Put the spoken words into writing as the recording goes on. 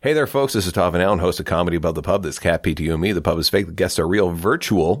Hey there, folks. This is Tav and Allen, host of Comedy Above the Pub. This is Cat P to you and me. The pub is fake. The guests are real,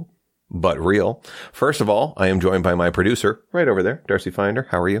 virtual, but real. First of all, I am joined by my producer right over there, Darcy Finder.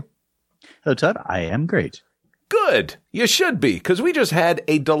 How are you? Hello, Todd. I am great. Good. You should be, because we just had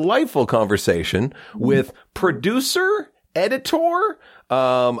a delightful conversation with producer, editor,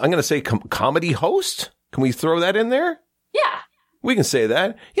 I'm going to say comedy host. Can we throw that in there? Yeah. We can say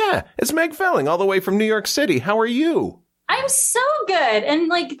that. Yeah. It's Meg Felling, all the way from New York City. How are you? I'm so good. And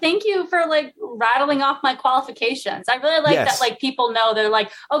thank you for rattling off my qualifications. I really like that people know they're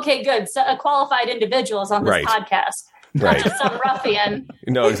okay, good. So a qualified individual is on this podcast. Not just some ruffian.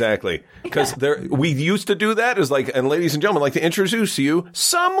 No, exactly. Because we used to do that. It was and ladies and gentlemen, I'd like to introduce you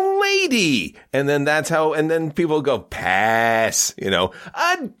some lady. And then and then people go, pass,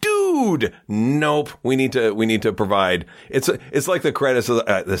 a dude. Nope. We need to provide. It's like the credits of,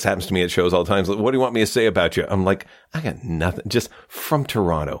 this happens to me at shows all the time. What do you want me to say about you? I'm like, I got nothing. Just from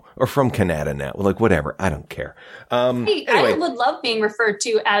Toronto or from Canada now. Whatever. I don't care. Hey, anyway. I would love being referred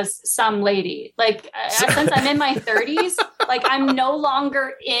to as some lady. Since I'm in my 30s, I'm no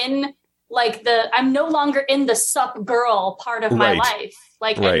longer in the sup girl part of my life.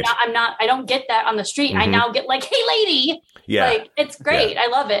 I don't get that on the street. Mm-hmm. I now get hey lady. Yeah. It's great. Yeah. I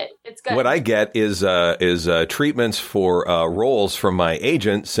love it. It's good. What I get is treatments for roles from my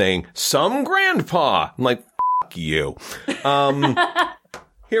agent saying some grandpa. I'm like, fuck you.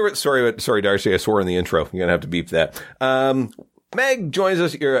 Sorry, Darcy, I swore in the intro. You're going to have to beep that. Meg joins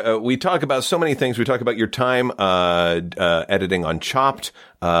us here. We talk about so many things. We talk about your time editing on Chopped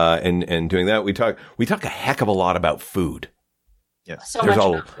and doing that. We talk a heck of a lot about food. Yes.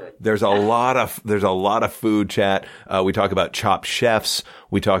 There's a lot of food chat. We talk about Chopped chefs.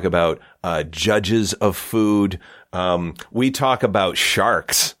 We talk about judges of food. We talk about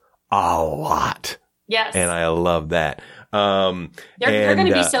sharks a lot. Yes. And I love that. They're going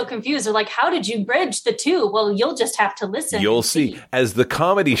to be so confused. They're how did you bridge the two? Well, you'll just have to listen. You'll see. As the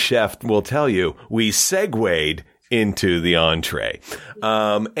comedy chef will tell you, we segued into the entree.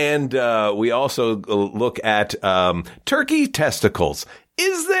 And we also look at turkey testicles.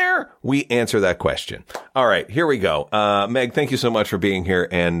 Is there? We answer that question. All right, here we go. Meg, thank you so much for being here.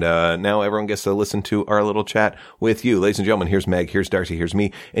 And now everyone gets to listen to our little chat with you. Ladies and gentlemen, here's Meg, here's Darcy, here's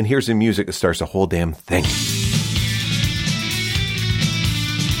me, and here's the music that starts the whole damn thing.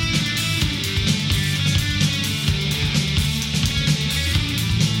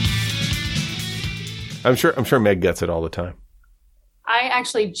 I'm sure Meg gets it all the time. I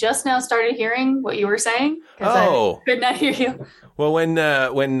actually just now started hearing what you were saying because I could not hear you. Well, when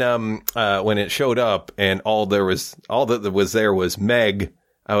it showed up and all that was there was Meg,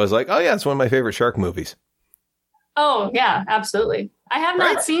 I was like, oh yeah, it's one of my favorite shark movies. Oh yeah, absolutely. I have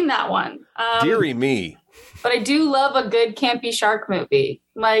not seen that one. Deary me. But I do love a good campy shark movie.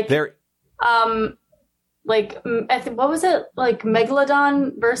 What was it?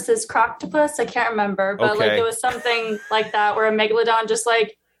 Megalodon versus Croctopus? I can't remember. But it was something like that where a Megalodon just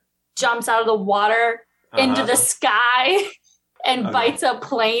jumps out of the water into the sky and bites a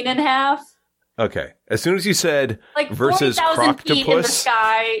plane in half. Okay. As soon as you said versus 40,000 Croctopus. feet in the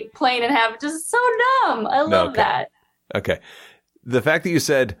sky, plane in half. Just so dumb. I love that. Okay. The fact that you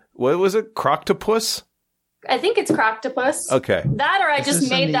said, what was it? Croctopus? I think it's Croctopus. Okay. That or I just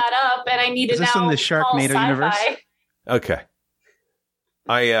made that up and I need to now. Is this in the Sharknado universe? Okay.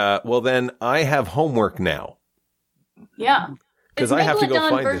 Then I have homework now. Yeah. Because I have to go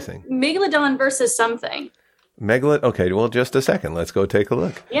find this thing. Megalodon versus something. Okay, well, just a second. Let's go take a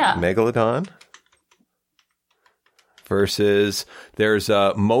look. Yeah. Megalodon versus, there's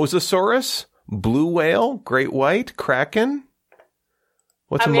Mosasaurus, blue whale, great white, kraken.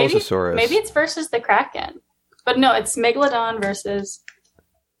 What's a Mosasaurus? Maybe it's versus the kraken. But no, it's Megalodon versus...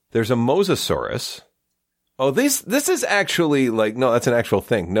 There's a Mosasaurus. Oh, this is actually no, that's an actual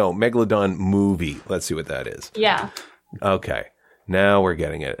thing. No, Megalodon movie. Let's see what that is. Yeah. Okay. Now we're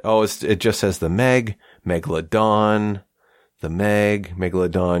getting it. Oh, it just says the Megalodon, the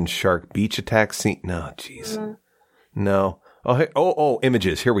Megalodon shark beach attack scene. No, jeez. No. Oh, hey,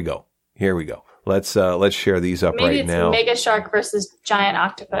 images. Here we go. Let's share these up right now. Maybe it's Mega Shark versus Giant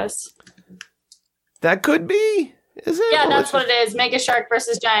Octopus. That could be. Is it? Yeah, that's what it is. Mega Shark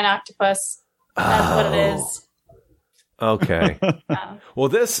versus Giant Octopus. That's what it is. Okay. Well,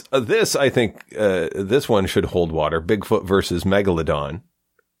 this I think this one should hold water. Bigfoot versus Megalodon.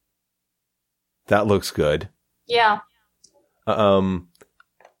 That looks good. Yeah.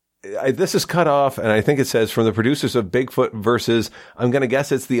 This is cut off, and I think it says from the producers of Bigfoot versus. I'm going to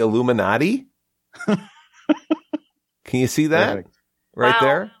guess it's the Illuminati. Can you see that right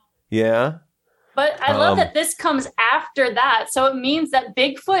there? Yeah. But I love that this comes after that. So it means that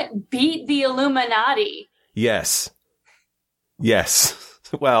Bigfoot beat the Illuminati. Yes.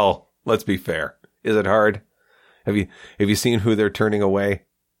 Well, let's be fair. Is it hard? Have you seen who they're turning away?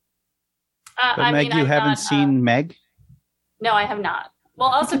 Meg, you haven't seen Meg? No, I have not. Well,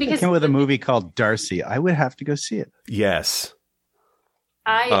 also because came with a movie called Darcy. I would have to go see it. Yes.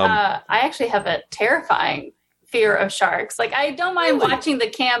 I actually have a terrifying fear of sharks. Like, I don't mind watching the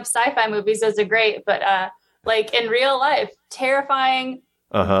camp sci-fi movies; those are great. But like in real life, terrifying,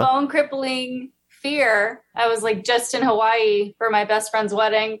 bone crippling fear. I was like just in Hawaii for my best friend's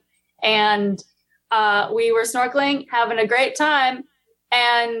wedding, and we were snorkeling, having a great time,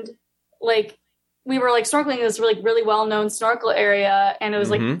 and like we were like snorkeling in this really well-known snorkel area, and it was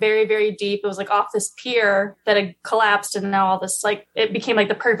like very, very deep. It was like off this pier that had collapsed, and now all this like it became like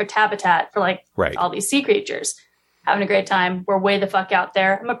the perfect habitat for like all these sea creatures. Having a great time. We're way the fuck out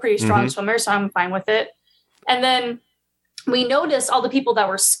there. I'm a pretty strong swimmer, so I'm fine with it. And then we noticed all the people that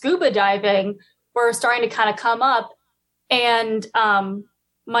were scuba diving were starting to kind of come up, and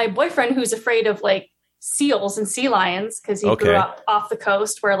my boyfriend, who's afraid of like seals and sea lions because he grew up off the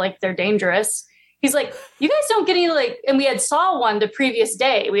coast where like they're dangerous. He's like, you guys don't get any like, and we had saw one the previous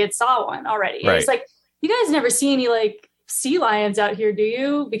day. We had saw one already. Right. He's like, you guys never see any like sea lions out here, do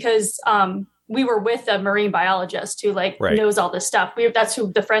you? Because we were with a marine biologist who like knows all this stuff. That's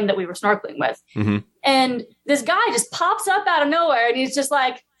who the friend that we were snorkeling with. And this guy just pops up out of nowhere, and he's just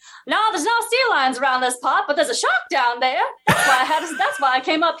like, no, there's no sea lions around this pot, but there's a shark down there. That's why I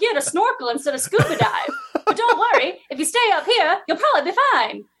came up here to snorkel instead of scuba dive. But don't worry, if you stay up here, you'll probably be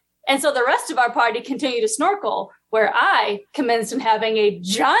fine. And so the rest of our party continued to snorkel, where I commenced in having a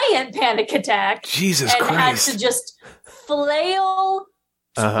giant panic attack. Jesus and Christ. had to just flail.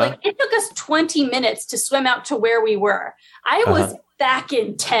 Like it took us 20 minutes to swim out to where we were. I was back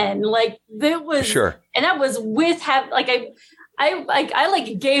in 10. Like it was, and that was with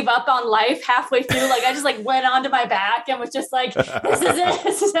I gave up on life halfway through. Like I just like went onto my back and was just like, this is it.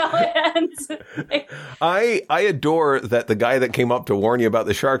 This is how it ends. I adore that the guy that came up to warn you about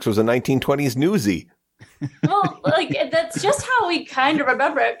the sharks was a 1920s newsie. Well, like that's just how we kind of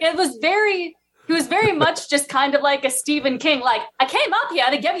remember it. He was very much just kind of like a Stephen King, like, I came up here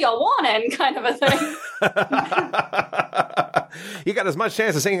to give you a warning kind of a thing. You got as much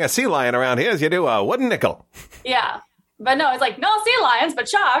chance of seeing a sea lion around here as you do a wooden nickel. Yeah. But no, it's like, no sea lions, but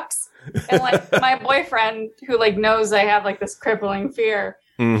sharks. And like my boyfriend, who like knows I have like this crippling fear,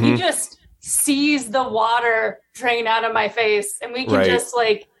 he just sees the water drain out of my face, and we can just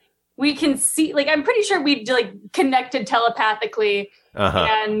like, we can see, like, I'm pretty sure we like connected telepathically,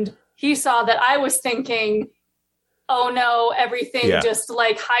 and he saw that I was thinking, oh no, everything just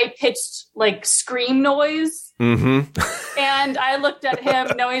like high pitched like scream noise. And I looked at him,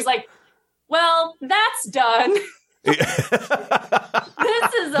 he's like, well, that's done. This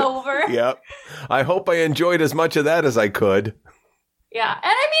is over. Yep. I hope I enjoyed as much of that as I could. Yeah. And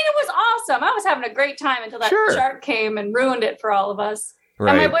I mean, it was awesome. I was having a great time until that shark came and ruined it for all of us.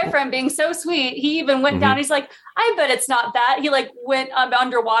 Right. And my boyfriend, being so sweet, he even went down. He's like, I bet it's not that. He like went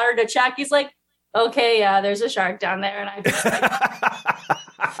underwater to check. He's like, okay, yeah, there's a shark down there. And I just like,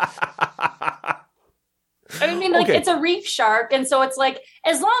 I mean, like it's a reef shark. And so it's like,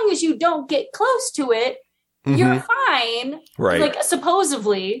 as long as you don't get close to it, you're fine. Right. Like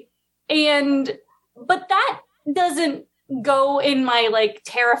supposedly. But that doesn't go in my like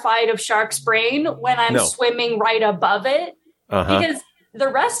terrified of sharks brain when I'm swimming right above it. Because the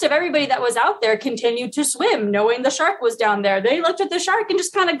rest of everybody that was out there continued to swim, knowing the shark was down there. They looked at the shark and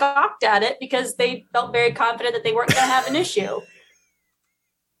just kind of gawked at it because they felt very confident that they weren't going to have an issue.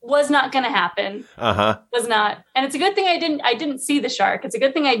 Was not going to happen. Was not. And it's a good thing I didn't see the shark. It's a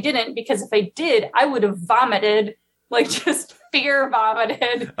good thing I didn't, because if I did, I would have vomited, like just fear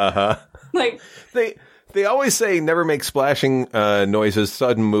vomited. Like They always say never make splashing noises,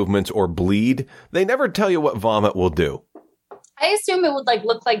 sudden movements, or bleed. They never tell you what vomit will do. I assume it would like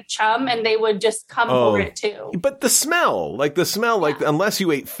look like chum, and they would just come over it too. But the smell, like unless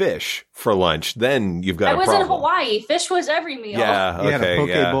you ate fish for lunch, then you've got a problem. I was in Hawaii. Fish was every meal. Yeah, okay, you had a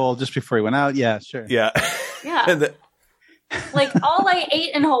poke bowl just before you went out. Yeah, sure. Yeah. Yeah. Like all I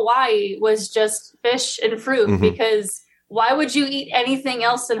ate in Hawaii was just fish and fruit, because why would you eat anything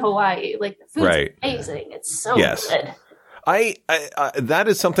else in Hawaii? Like the food's amazing. It's so good. I that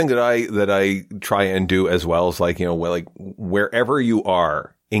is something that I try and do as well, as like, like wherever you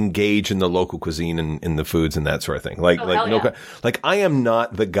are, engage in the local cuisine and in the foods and that sort of thing. Like I am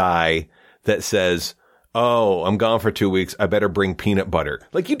not the guy that says, Oh, I'm gone for 2 weeks. I better bring peanut butter.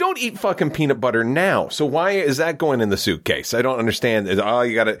 Like, you don't eat fucking peanut butter now. So why is that going in the suitcase? I don't understand. They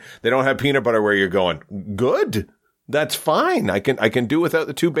don't have peanut butter where you're going. Good. That's fine. I can do without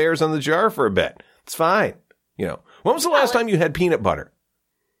the 2 bears on the jar for a bit. It's fine. You know, when was the last time you had peanut butter?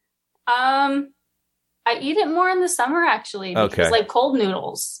 I eat it more in the summer, actually, because like cold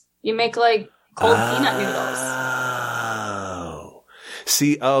noodles. You make like cold peanut noodles. Oh.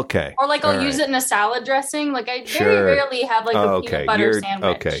 See, okay. Or like I'll use it in a salad dressing. Like I very rarely have like a peanut butter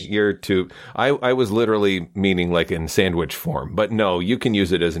sandwich. Okay, you're too. I was literally meaning like in sandwich form, but no, you can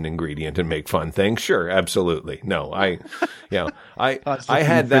use it as an ingredient and make fun things. Sure, absolutely. No, I had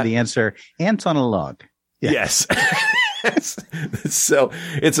that. For the answer, ants on a log. Yeah. Yes. So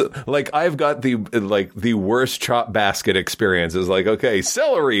it's like I've got the worst chop basket experience. Is like, okay,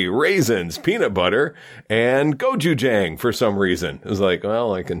 celery, raisins, peanut butter, and gochujang for some reason. It's like,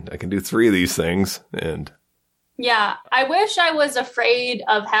 well, I can do 3 of these things. And yeah, I wish I was afraid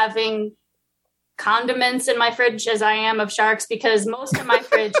of having condiments in my fridge as I am of sharks, because most of my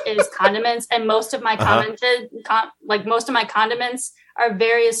fridge is condiments, and most of my most of my condiments are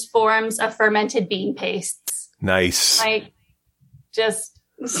various forms of fermented bean pastes. Nice. Like, just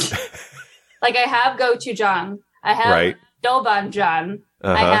like I have gochujang, I have doubanjiang,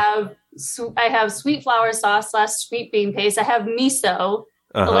 I have sweet flour sauce / sweet bean paste, I have miso.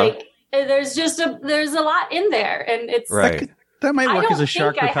 Like, there's a lot in there, and it's that might work as a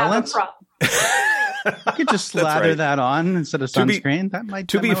shark repellent. You could just slather that on instead of sunscreen.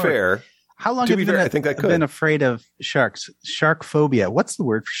 To be fair, how long have you been afraid of sharks? Shark phobia. What's the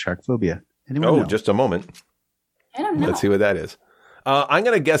word for shark phobia? Anyone know? Just a moment. I don't know. Let's see what that is. I'm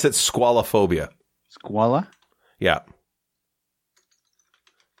going to guess it's squalophobia. Squala? Yeah.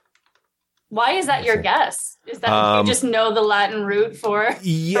 Why is that your guess? Is that you just know the Latin root for?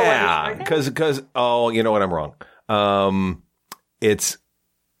 Yeah, because you know what? I'm wrong. It's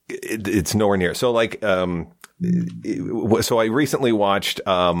nowhere near. So like, so I recently watched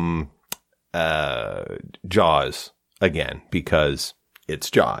Jaws again because it's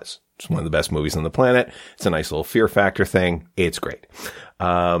Jaws. It's one of the best movies on the planet. It's a nice little fear factor thing. It's great.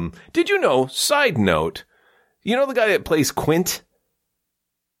 Did you know, side note, you know the guy that plays Quint?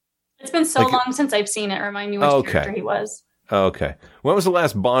 It's been so long since I've seen it. Remind me which character he was. Okay. When was the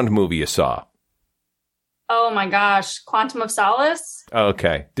last Bond movie you saw? Oh my gosh. Quantum of Solace?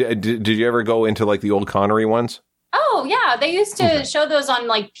 Okay. Did you ever go into like the old Connery ones? Oh yeah. They used to show those on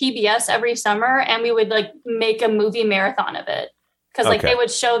like PBS every summer, and we would like make a movie marathon of it. Because like they would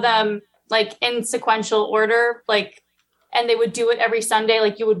show them like in sequential order, like, and they would do it every Sunday.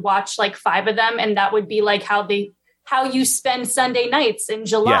 Like you would watch like 5 of them, and that would be like how you spend Sunday nights in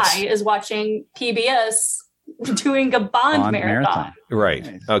July is watching PBS doing a Bond marathon. Right.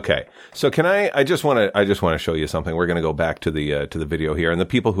 Nice. Okay. So can I just want to show you something. We're going to go back to the video here, and the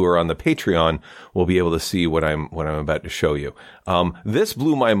people who are on the Patreon will be able to see what I'm about to show you. This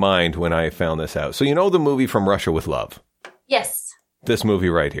blew my mind when I found this out. So you know the movie From Russia with Love? Yes. This movie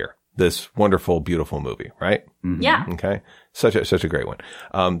right here, this wonderful, beautiful movie, right? Mm-hmm. Yeah. Okay. Such a great one.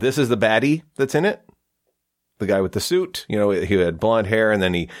 This is the baddie that's in it. The guy with the suit, you know, he had blonde hair, and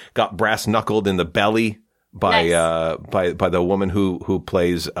then he got brass knuckled in the belly by the woman who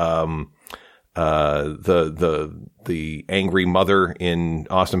plays, the angry mother in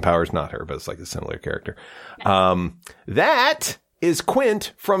Austin Powers. Not her, but it's like a similar character. Nice. That is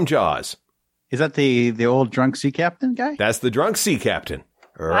Quint from Jaws. Is that the old drunk sea captain guy? That's the drunk sea captain.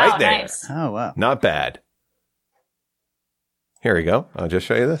 Right there. Nice. Oh, wow. Not bad. Here we go. I'll just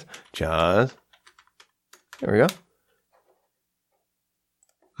show you this. Jaws. There we go.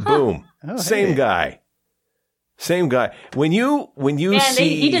 Boom. Oh, Same guy. Same guy. When you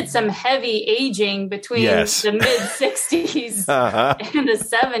see... he did some heavy aging between the mid-60s and the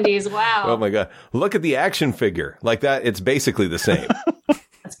 70s. Wow. Oh, my God. Look at the action figure. Like that, it's basically the same.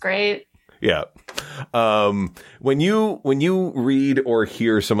 That's great. Yeah. When you read or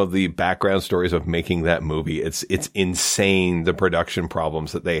hear some of the background stories of making that movie, it's insane, the production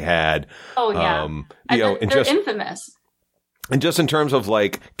problems that they had. Oh yeah. They're infamous. And just in terms of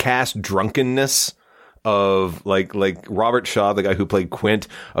like cast drunkenness of like Robert Shaw, the guy who played Quint,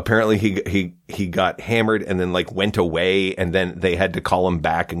 apparently he got hammered and then like went away, and then they had to call him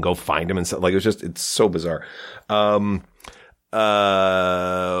back and go find him and stuff. Like it's so bizarre.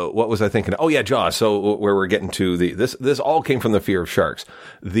 What was I thinking? Oh yeah, Jaws. So where we're getting to this all came from the fear of sharks.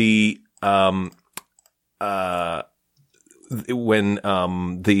 When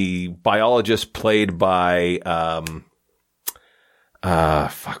the biologist played by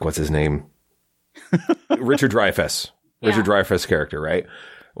what's his name? Richard Dreyfuss. Richard Dreyfuss character, right?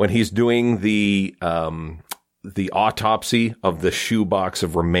 when he's doing the autopsy of the shoebox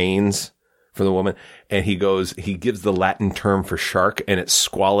of remains for the woman, and he gives the Latin term for shark, and it's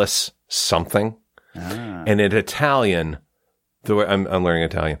squalus something. And in Italian, I'm learning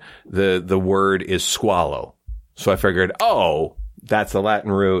Italian, the word is squalo. So I figured, that's the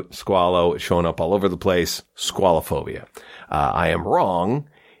Latin root, squalo. It's showing up all over the place. Squalophobia. I am wrong.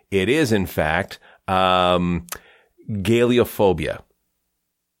 It is, in fact, galeophobia.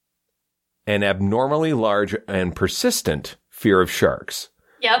 An abnormally large and persistent fear of sharks.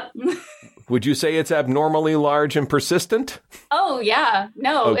 Yep. Would you say it's abnormally large and persistent? Oh, yeah.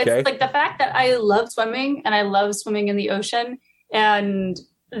 No, okay. It's like the fact that I love swimming and I love swimming in the ocean. And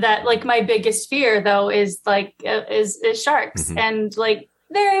that like my biggest fear, though, is like is sharks. Mm-hmm. And like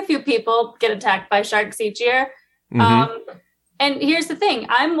very few people get attacked by sharks each year. Mm-hmm. And here's the thing.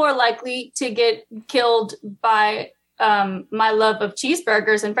 I'm more likely to get killed by my love of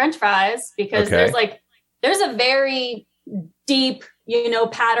cheeseburgers and French fries because there's a very deep,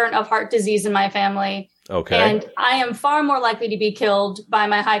 pattern of heart disease in my family. Okay. And I am far more likely to be killed by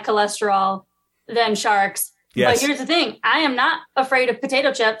my high cholesterol than sharks. Yes. But here's the thing. I am not afraid of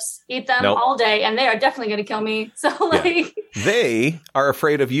potato chips. Eat them all day, and they are definitely going to kill me. So, They are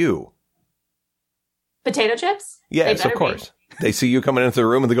afraid of you. Potato chips? Yes, of course. They see you coming into the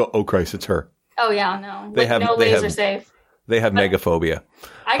room, and they go, "Oh, Christ, it's her." Oh, yeah, no. No laser safe. They have megaphobia.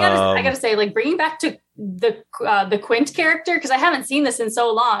 I gotta say, like, bringing back to the Quint character, because I haven't seen this in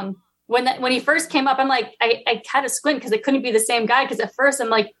so long. When he first came up, I'm like, I had to squint because it couldn't be the same guy. Because at first I'm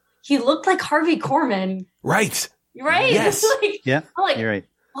like, he looked like Harvey Korman. Right. Yes. Yeah. I'm like, you're right.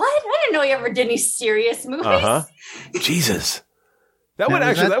 What? I didn't know he ever did any serious movies. Jesus. That would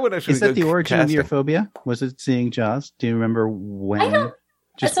actually. Is that the origin of your phobia? Was it seeing Jaws? Do you remember when?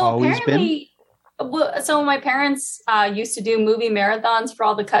 Always been? So my parents used to do movie marathons for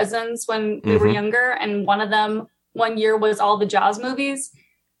all the cousins when we were younger. And one of them one year was all the Jaws movies.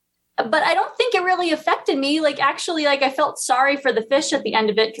 But I don't think it really affected me. Like, actually, like, I felt sorry for the fish at the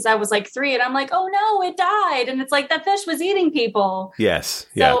end of it because I was like 3 and I'm like, oh no, it died. And it's like that fish was eating people. Yes.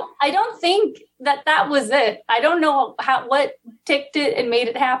 So I don't think that was it. I don't know what ticked it and made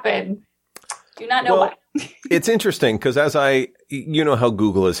it happen. Do not know why. It's interesting because you know how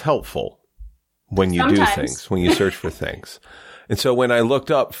Google is helpful when you do things, when you search for things. And so when I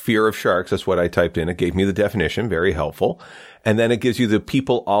looked up fear of sharks, that's what I typed in. It gave me the definition, very helpful. And then it gives you the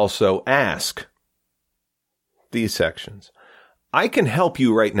people also ask these sections. I can help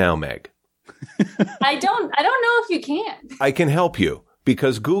you right now, Meg. I don't know if you can. I can help you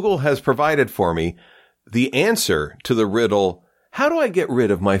because Google has provided for me the answer to the riddle, how do I get rid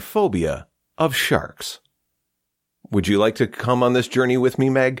of my phobia of sharks? Would you like to come on this journey with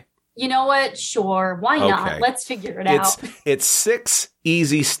me, Meg? You know what? Sure. Why not? Let's figure it out. It's 6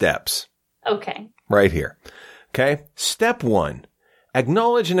 easy steps. Okay. Right here. Okay. Step 1,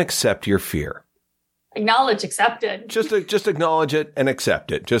 acknowledge and accept your fear. Acknowledge, accepted. Just acknowledge it and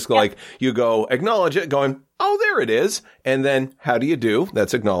accept it. Just like you go acknowledge it going, oh, there it is. And then how do you do?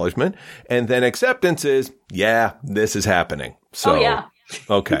 That's acknowledgement. And then acceptance is, yeah, this is happening. So,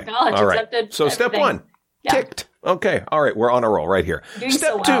 okay. Acknowledge, all right. accepted. So everything. Step 1, ticked. Okay. All right. We're on a roll right here.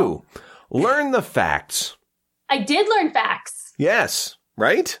 Step 2, learn the facts. I did learn facts. Yes.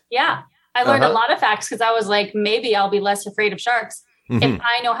 Right? Yeah. I learned a lot of facts because I was like, maybe I'll be less afraid of sharks if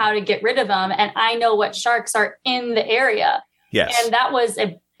I know how to get rid of them and I know what sharks are in the area. Yes. And that was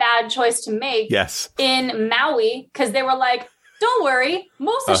a bad choice to make in Maui because they were like, don't worry,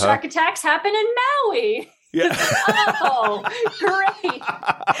 most of shark attacks happen in Maui. Yeah. Oh, great.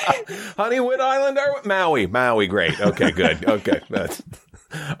 Honeywood Island or Maui, great. Okay, good. Okay. That's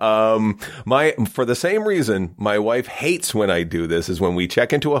for the same reason my wife hates when I do this is when we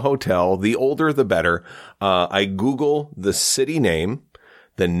check into a hotel, the older the better. I Google the city name,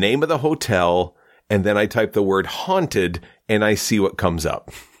 the name of the hotel, and then I type the word haunted and I see what comes up.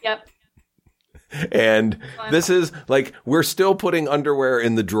 Yep. And this is like, we're still putting underwear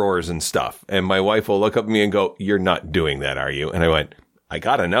in the drawers and stuff. And my wife will look up at me and go, you're not doing that, are you? And I went, I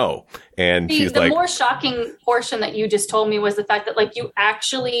gotta know. And she's like, the more shocking portion that you just told me was the fact that like you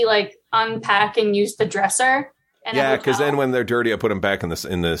actually like unpack and use the dresser. Because then when they're dirty, I put them back in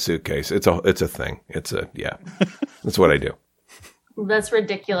the suitcase. It's a thing. That's what I do. That's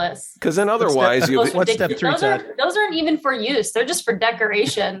ridiculous. Because then otherwise, what's step 3? Those aren't even for use. They're just for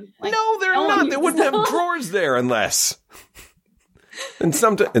decoration. Like, no, they're not. They wouldn't have drawers there unless. And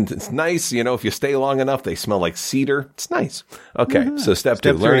sometimes it's nice, if you stay long enough, they smell like cedar. It's nice. Okay, so step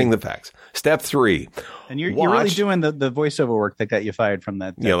 2, learning the facts. Step 3. And you're really doing the voiceover work that got you fired from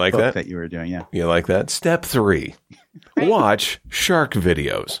that you like book that you were doing, yeah. You like that? Step 3, watch shark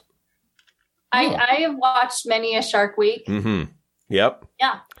videos. I have watched many a Shark Week. Mm-hmm. Yep.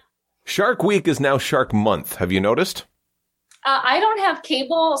 Yeah. Shark Week is now Shark Month. Have you noticed? I don't have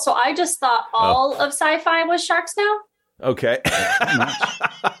cable, so I just thought all of sci-fi was sharks now. Okay. Is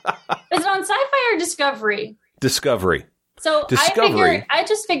it on Sci-Fi or Discovery? Discovery. So I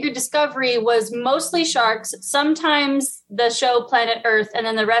just figured Discovery was mostly sharks, sometimes the show Planet Earth, and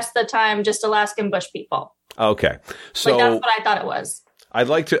then the rest of the time just Alaskan bush people. Okay. So that's what I thought it was. I'd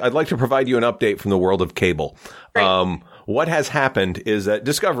like to provide you an update from the world of cable. What has happened is that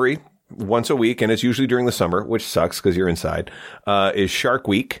Discovery, once a week, and it's usually during the summer, which sucks because you're inside, is Shark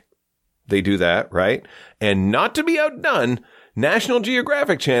Week. They do that, right? And not to be outdone, National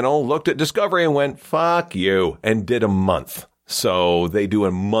Geographic Channel looked at Discovery and went, fuck you, and did a month. So they do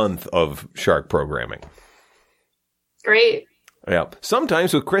a month of shark programming. Great. Yeah.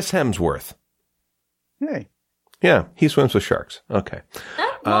 Sometimes with Chris Hemsworth. Hey. Yeah, he swims with sharks. Okay.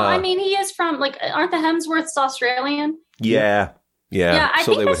 He is from, aren't the Hemsworths Australian? Yeah. I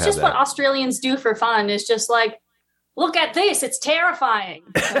think that's just what Australians do for fun, is just look at this, it's terrifying.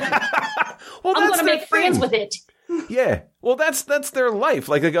 Well, I'm going to make friends with it. Yeah. Well, that's their life.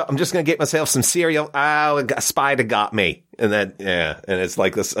 I'm just going to get myself some cereal. Oh, a spider got me. And and it's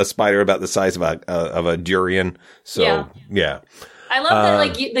like a spider about the size of a durian. So, yeah. I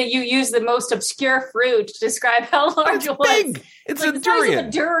love that you use the most obscure fruit to describe how large it was. Big. It's a durian.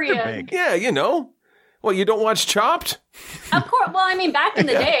 It's a durian. Yeah, Well, you don't watch Chopped? Of course. Well, back in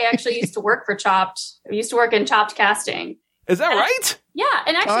the day, I actually used to work for Chopped. I used to work in Chopped casting. Is that right? Yeah,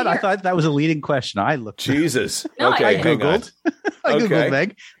 and actually, I thought that was a leading question. I looked. Jesus. No, okay, I googled. I googled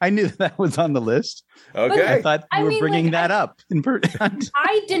Meg. I knew that was on the list. Okay, I thought you were bringing that up.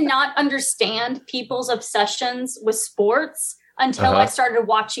 I did not understand people's obsessions with sports until I started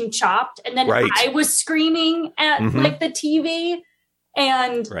watching Chopped, and then I was screaming at the TV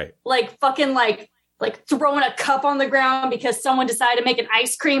and fucking throwing a cup on the ground because someone decided to make an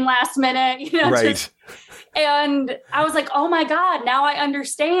ice cream last minute. And I was like, oh my God, now I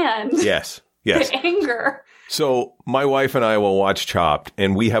understand. Yes. The anger. So my wife and I will watch Chopped,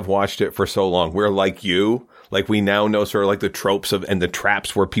 and we have watched it for so long. We're like you. We now know sort of the tropes and the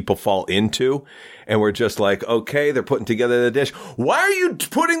traps where people fall into. And we're just like, okay, they're putting together the dish. Why are you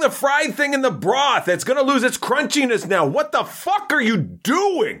putting the fried thing in the broth? It's going to lose its crunchiness now. What the fuck are you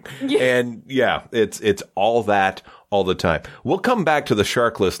doing? Yeah. And it's all that all the time. We'll come back to the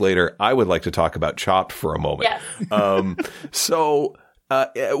shark list later. I would like to talk about Chopped for a moment. Yes. So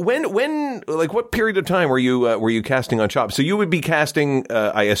when what period of time were you casting on Chopped? So you would be casting,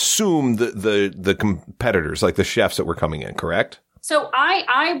 I assume, the competitors, the chefs that were coming in, correct? So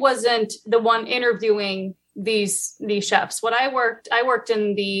I wasn't the one interviewing these chefs. I worked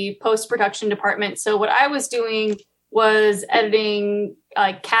in the post-production department. So what I was doing was editing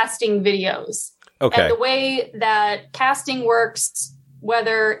casting videos. Okay. And the way that casting works,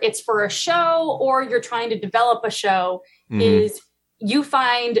 whether it's for a show or you're trying to develop a show, is you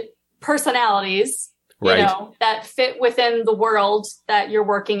find personalities, that fit within the world that you're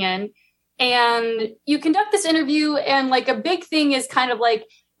working in. And you conduct this interview, and a big thing is kind of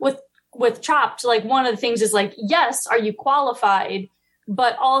with Chopped, one of the things is yes, are you qualified?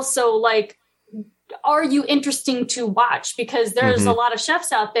 But also are you interesting to watch? Because there's a lot of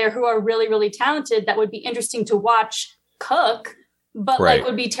chefs out there who are really, really talented that would be interesting to watch cook, but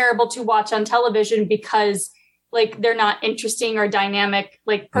would be terrible to watch on television because they're not interesting or dynamic,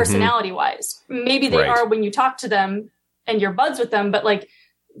 personality wise. Maybe they are when you talk to them and you're buds with them, but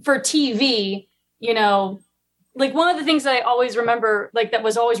for TV, one of the things that I always remember, that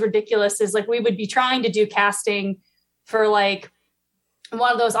was always ridiculous is we would be trying to do casting for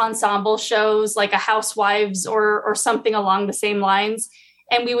one of those ensemble shows, a Housewives or something along the same lines.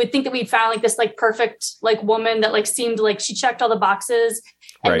 And we would think that we'd found this perfect woman that seemed she checked all the boxes.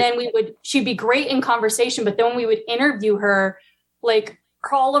 And then she'd be great in conversation. But then when we would interview her,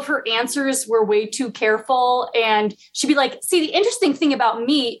 all of her answers were way too careful. And she'd be like, see, the interesting thing about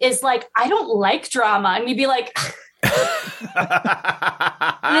me is I don't like drama. And we'd be like,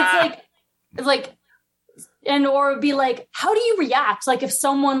 and or it'd be how do you react? If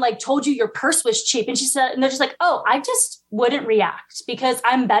someone told you your purse was cheap, and they're just oh, I just wouldn't react because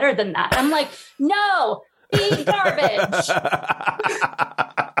I'm better than that. I'm like, no, be garbage.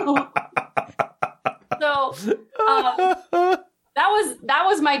 So, that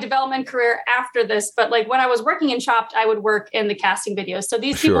was my development career after this. But like when I was working in Chopped, I would work in the casting videos. So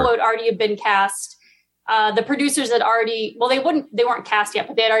these people would already have been cast. The producers had already, well, they weren't cast yet,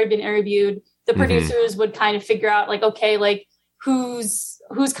 but they had already been interviewed. The producers would kind of figure out like, okay, like who's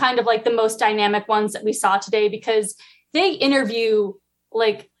kind of like the most dynamic ones that we saw today, because they interview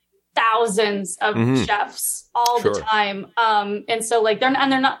like thousands of chefs all the time. And so like they're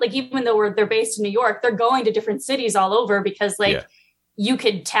not like, even though they're based in New York, they're going to different cities all over because like you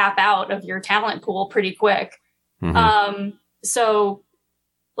could tap out of your talent pool pretty quick. So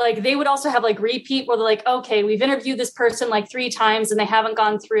like they would also have like repeat where they're like, okay, we've interviewed this person like 3 times and they haven't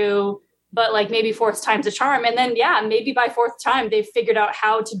gone through, but like maybe 4th time's a charm. And then, maybe by 4th time they've figured out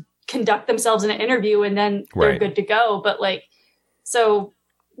how to conduct themselves in an interview and then they're good to go. But like, so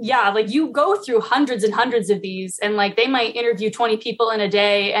like you go through hundreds and hundreds of these and like they might interview 20 people in a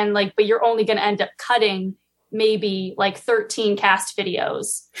day and like, but you're only going to end up cutting maybe like 13 cast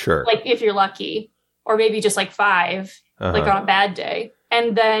videos. Sure. Like if you're lucky, or maybe just like 5, like on a bad day.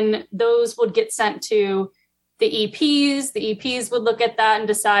 And then those would get sent to the EPs. The EPs would look at that and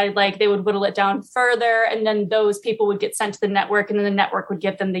decide like they would whittle it down further. And then those people would get sent to the network and then the network would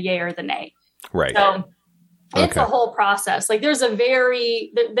give them the yay or the nay. Right. So it's a whole process. Like there's a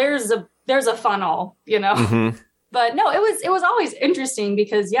funnel, you know, but no, it was always interesting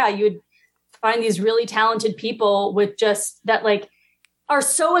because you would find these really talented people with just that like are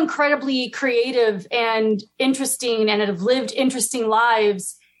so incredibly creative and interesting and have lived interesting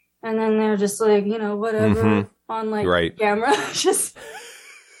lives. And then they're just like, you know, whatever on like camera, just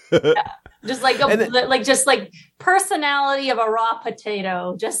like, just like personality of a raw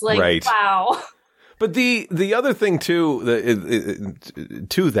potato, just like, wow. But the other thing too,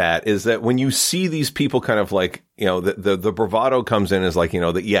 to that is that when you see these people kind of like, you know, the bravado comes in as like, you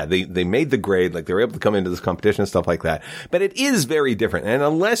know, they made the grade, like they were able to come into this competition and stuff like that. But it is very different. And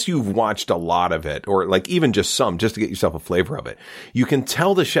unless you've watched a lot of it or like even just some, just to get yourself a flavor of it, you can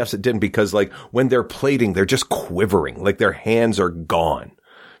tell the chefs that didn't, because like when they're plating, they're just quivering, like their hands are gone.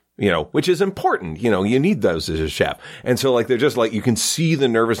 You know, which is important. You know, you need those as a chef. And so like, they're just like, you can see the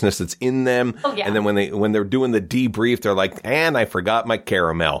nervousness that's in them. Oh, yeah. And then when they're doing the debrief, they're like, and I forgot my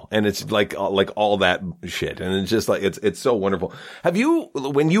caramel. And it's like all that shit. And it's just like, it's so wonderful. Have you,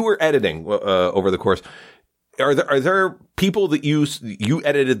 when you were editing, over the course, are there people that you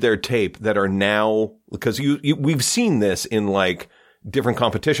edited their tape that are now, because we've seen this in like different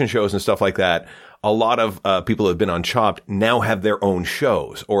competition shows and stuff like that. A lot of people who have been on Chopped now have their own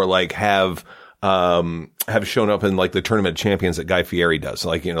shows, or like have shown up in like the Tournament of Champions that Guy Fieri does.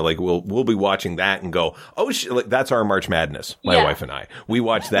 Like, you know, like we'll be watching that and go, oh, like, that's our March Madness. My wife and I, we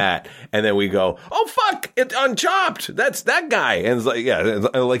watch that and then we go, oh fuck, it's on Chopped. That's that guy. And it's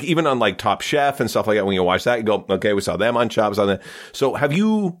like, like even on like Top Chef and stuff like that. When you watch that, you go, okay, we saw them on Chopped. So have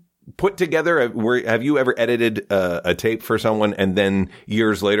you put together, have you ever edited a tape for someone and then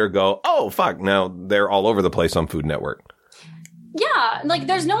years later go, oh fuck, now they're all over the place on Food Network? Yeah, like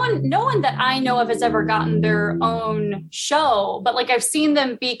there's no one that I know of has ever gotten their own show, but like I've seen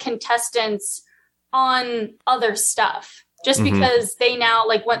them be contestants on other stuff just because they now,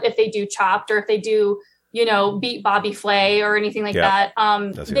 like, what if they do Chopped or if they do, you know, Beat Bobby Flay or anything like that,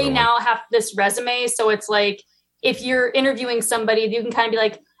 they now have this resume. So it's like, if you're interviewing somebody, you can kind of be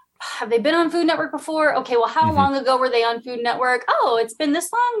like, have they been on Food Network before? Okay, well, how long ago were they on Food Network? Oh, it's been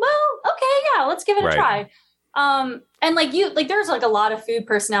this long? Well, okay, yeah, let's give it a try. And like there's like a lot of food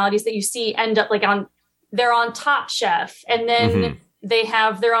personalities that you see end up like they're on Top Chef, and then they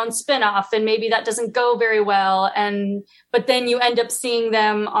have their own spinoff, and maybe that doesn't go very well. But then you end up seeing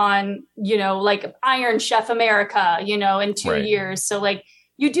them on, you know, like Iron Chef America, you know, in 2 years. So like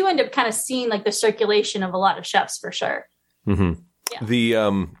you do end up kind of seeing like the circulation of a lot of chefs for sure.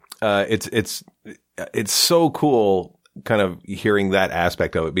 Yeah. It's so cool kind of hearing that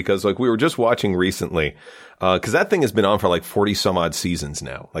aspect of it, because like we were just watching recently, cause that thing has been on for like 40 some odd seasons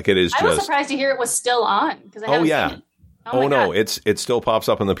now. Like it is I was surprised to hear it was still on. Cause I haven't seen it. Oh no, it still pops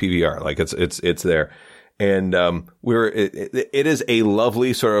up on the PVR. Like it's there. And, it is a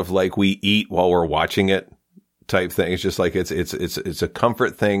lovely sort of like we eat while we're watching it type thing. It's just like, it's a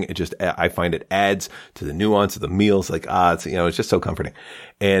comfort thing. It just, I find it adds to the nuance of the meals. Like, it's, you know, it's just so comforting.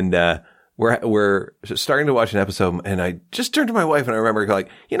 And, we're starting to watch an episode, and I just turned to my wife and I remember like,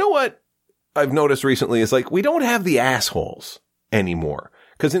 you know what I've noticed recently is like, we don't have the assholes anymore.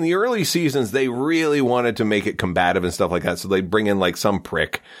 Cause in the early seasons, they really wanted to make it combative and stuff like that. So they bring in like some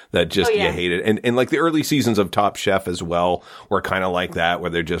prick that just, you hate it. And like the early seasons of Top Chef as well were kind of like that, where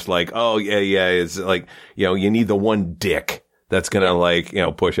they're just like, oh yeah. It's like, you know, you need the one dick that's going to like, you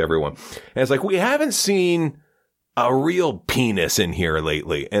know, push everyone. And it's like, we haven't seen a real penis in here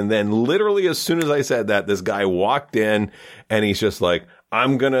lately. And then literally as soon as I said that, this guy walked in and he's just like,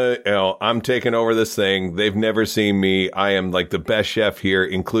 I'm taking over this thing. They've never seen me. I am like the best chef here,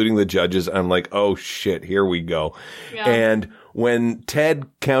 including the judges. I'm like, oh shit, here we go. Yeah. And when Ted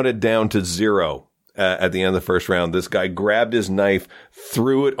counted down to 0 at the end of the first round, this guy grabbed his knife,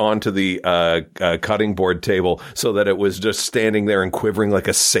 threw it onto the cutting board table so that it was just standing there and quivering like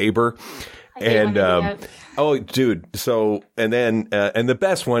a saber. And oh, dude. So and then and the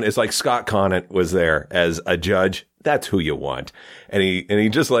best one is like Scott Conant was there as a judge. That's who you want. And he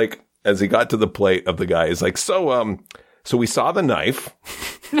just like, as he got to the plate of the guy, is like, so we saw the knife.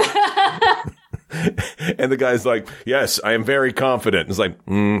 And the guy's like, yes, I am very confident. It's like,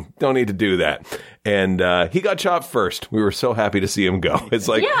 don't need to do that. And he got chopped first. We were so happy to see him go. It's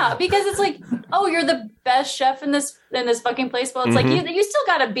like, yeah, because it's like, oh, you're the best chef in this fucking place. Well, it's like, you still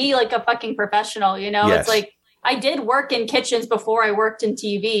got to be like a fucking professional, you know? Yes. It's like, I did work in kitchens before I worked in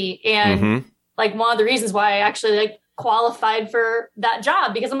TV. And like one of the reasons why I actually like qualified for that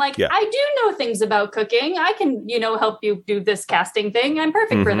job, because I'm like, I do know things about cooking. I can, help you do this casting thing. I'm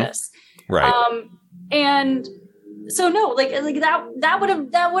perfect for this. Right. And so no, like that would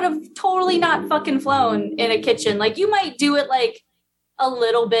have totally not fucking flown in a kitchen. Like you might do it like a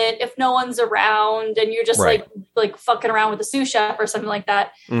little bit if no one's around and you're just like fucking around with a sous chef or something like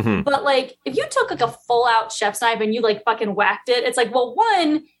that. But like if you took like a full out chef's knife and you like fucking whacked it, it's like, well,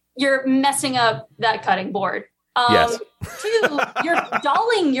 one, you're messing up that cutting board. Yes. 2, you're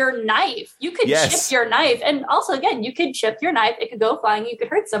dulling your knife. You could chip your knife. And also, again, you could chip your knife. It could go flying. You could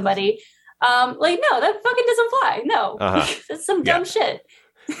hurt somebody. Like, no, that fucking doesn't fly. No. That's some dumb shit.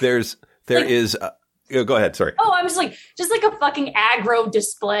 There is... go ahead. Sorry. Oh, I'm just like a fucking aggro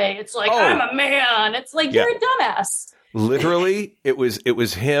display. It's like, I'm a man. It's like, you're a dumbass. Literally, it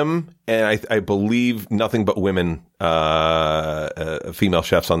was him, and I believe nothing but women, female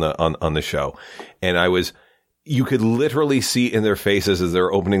chefs on the show. And you could literally see in their faces as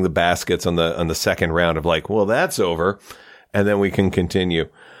they're opening the baskets on the second round of like, well, that's over, and then we can continue.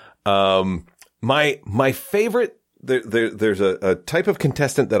 My favorite, there's a type of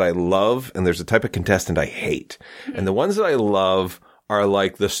contestant that I love, and there's a type of contestant I hate. And the ones that I love are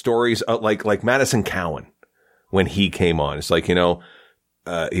like the stories, like Madison Cowan. When he came on, it's like, he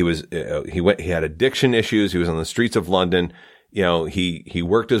had addiction issues. He was on the streets of London. He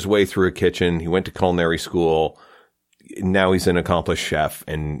worked his way through a kitchen. He went to culinary school. Now he's an accomplished chef,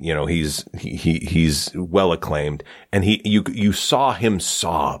 and he's well acclaimed. And you saw him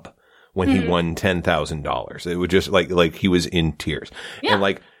sob when he won $10,000. It was just like he was in tears.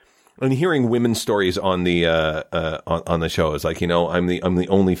 Yeah. And hearing women's stories on the on the show is like, I'm the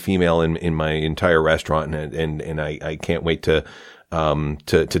only female in my entire restaurant, and I can't wait to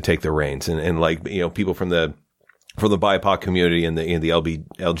take the reins, and like, people from the BIPOC community and the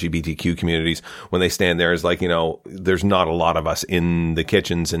LGBTQ communities, when they stand there, is like, there's not a lot of us in the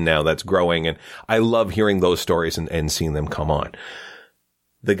kitchens, and now that's growing, and I love hearing those stories and seeing them come on.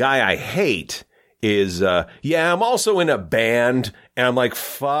 The guy I hate is, I'm also in a band. And I'm like,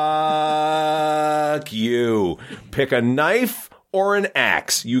 fuck you. Pick a knife or an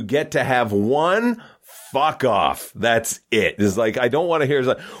axe. You get to have one. Fuck off. That's it. It's like, I don't want to hear, it's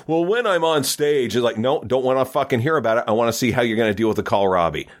like, well, when I'm on stage, it's like, no, don't want to fucking hear about it. I want to see how you're going to deal with the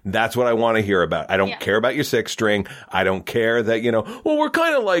kohlrabi. That's what I want to hear about. I don't care about your 6-string. I don't care that, well, we're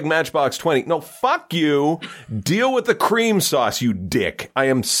kind of like Matchbox 20. No, fuck you. Deal with the cream sauce, you dick.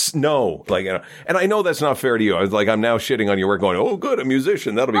 No. Like, and I know that's not fair to you. I was like, I'm now shitting on your work going, oh, good, a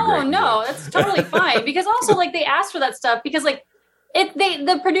musician. That'll be great. Oh, no, that's totally fine. Because also, like, they asked for that stuff because, like,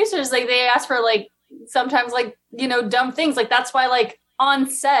 the producers, like, they asked for, like, sometimes like, dumb things. Like that's why like on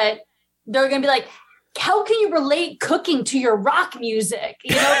set, they're going to be like, how can you relate cooking to your rock music?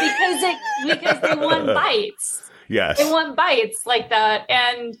 Because they want bites. Yes. They want bites like that.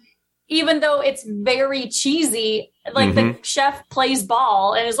 And even though it's very cheesy, like the chef plays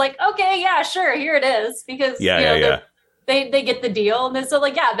ball and is like, okay, yeah, sure. Here it is. Because they get the deal. And then so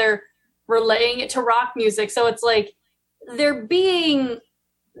like, they're relaying it to rock music. So it's like, they're being,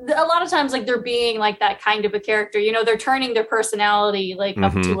 a lot of times, like they're being like that kind of a character, they're turning their personality like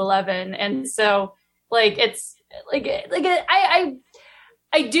up to 11. And so like, it's like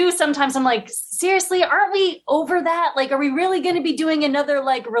I do sometimes I'm like, seriously, aren't we over that? Like, are we really going to be doing another,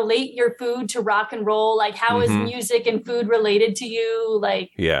 like relate your food to rock and roll? Like how is music and food related to you?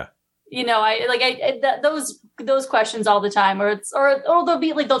 Like, those questions all the time, or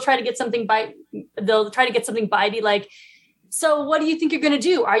they'll try to get something bitey. Like, so what do you think you're going to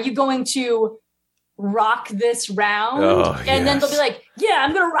do? Are you going to rock this round. And then they'll be like, yeah,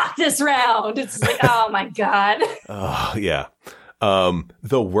 I'm going to rock this round. It's like, oh my God. Oh, yeah.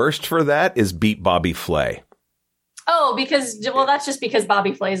 The worst for that is Beat Bobby Flay. Oh, that's just because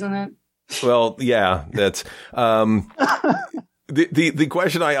Bobby Flay's in it. Well, yeah, that's, the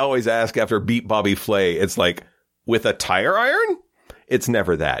question I always ask after Beat Bobby Flay, it's like, with a tire iron? It's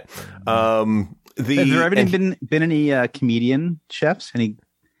never that. Have there ever been any comedian chefs? They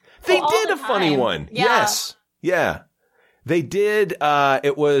did a funny one. Yeah. Yes. Yeah. They did.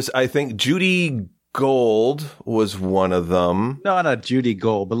 It was, I think, Judy Gold was one of them. No, not Judy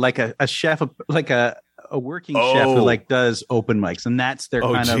Gold, but like a chef, like a working chef who like does open mics. And that's their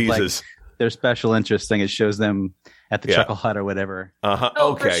kind of like their special interest thing. It shows them at the Chuckle Hut or whatever.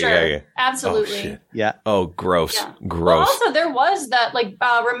 Oh, okay. For sure. Yeah. Absolutely. Oh, shit. Yeah. Oh, gross. Yeah. Gross. Well, also, there was that, like,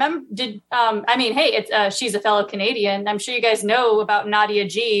 it's she's a fellow Canadian. I'm sure you guys know about Nadia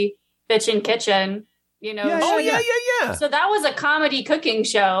G, Bitchin' Kitchen. You know. Yeah. So that was a comedy cooking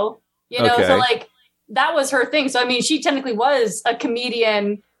show. You know, so like that was her thing. So I mean, she technically was a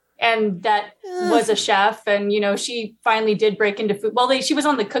comedian. And that was a chef. And, you know, she finally did break into food. Well, she was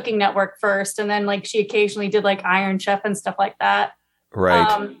on the Cooking Network first. And then, like, she occasionally did, like, Iron Chef and stuff like that. Right.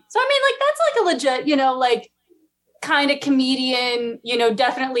 So, I mean, like, that's, like, a legit, you know, like, kind of comedian, you know,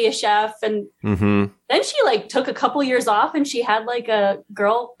 definitely a chef. And then she, like, took a couple years off and she had, like, a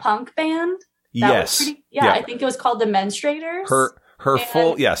girl punk band. Yes. I think it was called The Menstruators. Her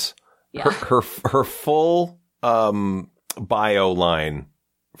full bio line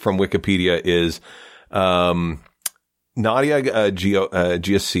from Wikipedia is Nadia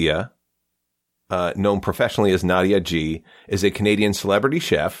Giacia, known professionally as Nadia G, is a Canadian celebrity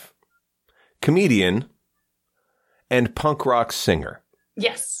chef, comedian, and punk rock singer.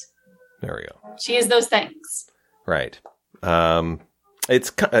 Yes. There we go. She is those things. Right.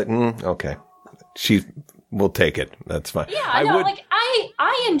 It's okay. We'll take it. That's fine. Yeah,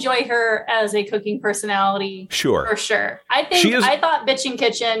 I enjoy her as a cooking personality. Sure. For sure. I thought Bitchin'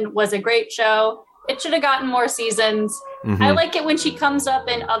 Kitchen was a great show. It should have gotten more seasons. I like it when she comes up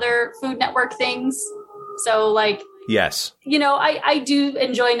in other Food Network things. So, like, yes. You know, I do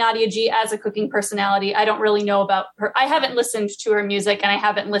enjoy Nadia G as a cooking personality. I don't really know about her. I haven't listened to her music and I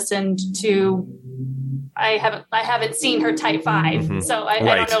haven't seen her Type 5, so I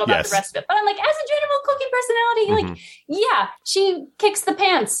don't know about the rest of it. But I'm like, as a general cooking personality, like, yeah, she kicks the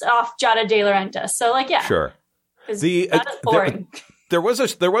pants off Giada De Laurentiis. So, like, yeah, sure. That is boring. There was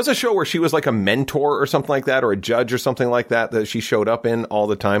a show where she was like a mentor or something like that, or a judge or something like that she showed up in all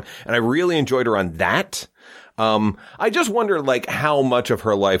the time, and I really enjoyed her on that. I just wonder, like, how much of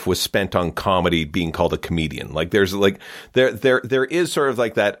her life was spent on comedy, being called a comedian. Like, there's like there is sort of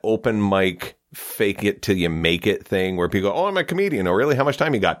like that open mic, fake it till you make it thing where people go, oh, I'm a comedian. Oh, really? How much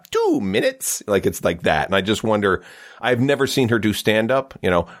time you got? 2 minutes? Like, it's like that. And I just wonder, I've never seen her do stand up. You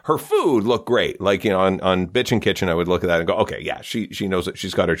know, her food looked great. Like, you know, on Bitchin' Kitchen, I would look at that and go, okay, yeah, she knows it.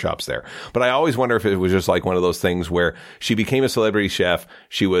 She's got her chops there. But I always wonder if it was just like one of those things where she became a celebrity chef.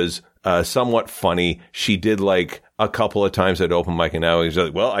 She was somewhat funny. She did like a couple of times at open mic, and now he's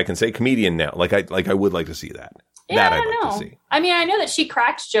like, well, I can say comedian now. Like I would like to see that. Yeah, I don't know. I mean, I know that she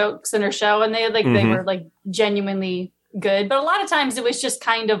cracked jokes in her show, and they were like genuinely good. But a lot of times it was just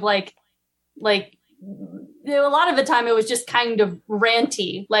kind of like a lot of the time it was just kind of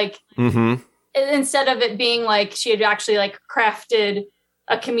ranty. Like instead of it being like she had actually like crafted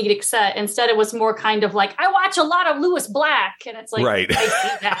a comedic set, instead it was more kind of like, I watch a lot of Lewis Black, and it's like, right. I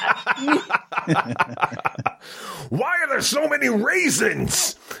see that. Why are there so many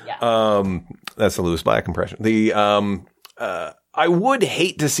raisins? Yeah. That's a Lewis Black impression. I would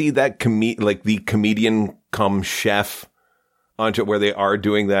hate to see that the comedian come chef onto where they are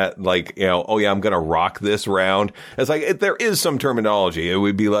doing that, like, you know, oh yeah, I'm going to rock this round. It's like, there is some terminology. It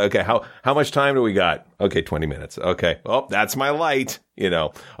would be like, okay, how much time do we got? Okay, 20 minutes. Okay. Oh, that's my light, you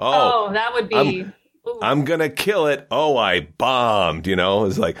know. Oh, that would be... I'm going to kill it. Oh, I bombed, you know.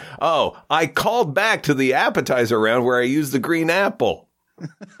 It's like, oh, I called back to the appetizer round where I used the green apple.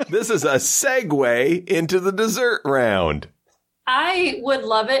 This is a segue into the dessert round. I would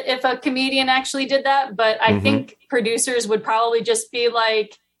love it if a comedian actually did that, but I think producers would probably just be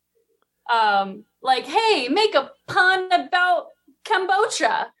like, hey, make a pun about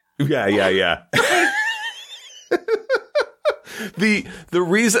kombucha. Yeah. The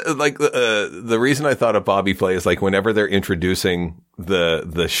reason I thought of Bobby Flay is like whenever they're introducing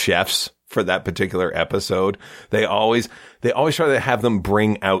the chefs for that particular episode, they always try to have them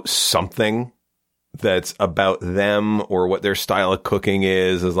bring out something that's about them or what their style of cooking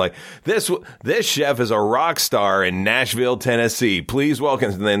is like this chef is a rock star in Nashville, Tennessee. Please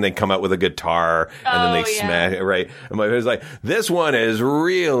welcome. And then they come out with a guitar and then they smash it. Right. And my it's like, this one is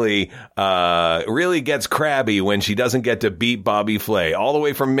really gets crabby when she doesn't get to beat Bobby Flay all the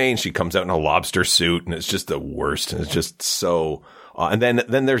way from Maine. She comes out in a lobster suit and it's just the worst. And it's just so, and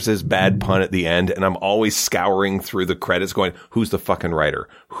then there's this bad pun at the end and I'm always scouring through the credits going, who's the fucking writer?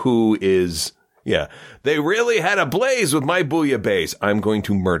 Who is, yeah, they really had a blaze with my bouillabaisse. I'm going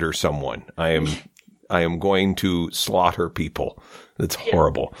to murder someone. I am going to slaughter people. It's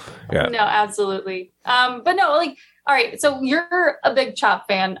horrible. Yeah. No, absolutely. But no, like, all right. So you're a big Chop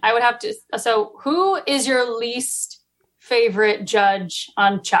fan. I would have to. So who is your least favorite judge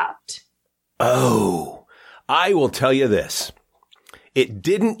on Chopped? Oh, I will tell you this. It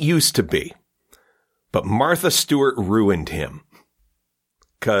didn't used to be, but Martha Stewart ruined him.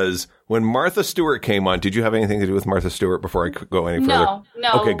 Because when Martha Stewart came on, did you have anything to do with Martha Stewart before I go any further?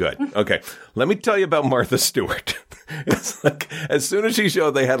 No. Okay, good. Okay. Let me tell you about Martha Stewart. It's like, as soon as she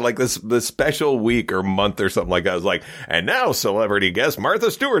showed, they had like this special week or month or something like that. I was like, and now celebrity guest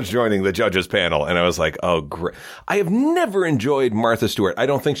Martha Stewart's joining the judges panel. And I was like, oh, great. I have never enjoyed Martha Stewart. I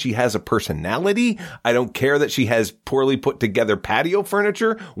don't think she has a personality. I don't care that she has poorly put together patio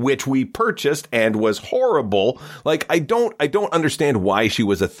furniture, which we purchased and was horrible. Like, I don't understand why she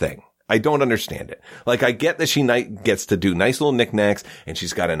was a thing. I don't understand it. Like, I get that she gets to do nice little knickknacks and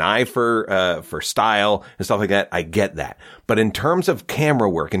she's got an eye for style and stuff like that. I get that. But in terms of camera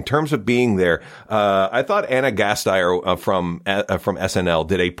work, in terms of being there, I thought Anna Gasteyer from SNL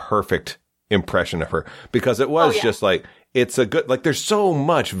did a perfect impression of her because it was just like, it's a good, like, there's so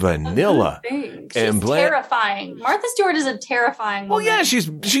much vanilla. She's terrifying. Martha Stewart is a terrifying woman. Well, yeah,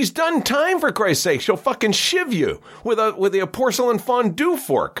 she's done time, for Christ's sake. She'll fucking shiv you with a porcelain fondue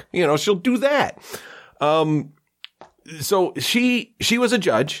fork. You know, she'll do that. So she was a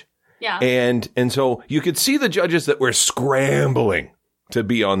judge. Yeah. And so you could see the judges that were scrambling to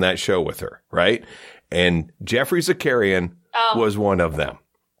be on that show with her, right? And Jeffrey Zakarian was one of them.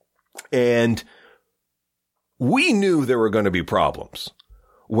 And we knew there were going to be problems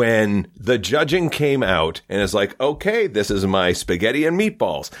when the judging came out and it's like, okay, this is my spaghetti and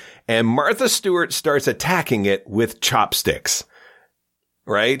meatballs. And Martha Stewart starts attacking it with chopsticks.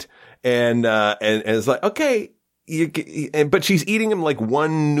 Right. And it's like, okay, but she's eating them like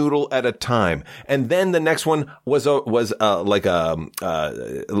one noodle at a time. And then the next one was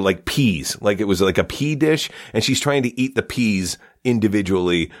like peas, like it was like a pea dish. And she's trying to eat the peas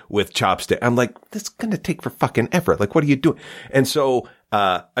individually with chopstick. I'm like, this is going to take for fucking effort. Like, what are you doing? And so,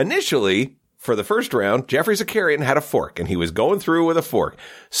 initially, for the first round, Jeffrey Zakarian had a fork and he was going through with a fork,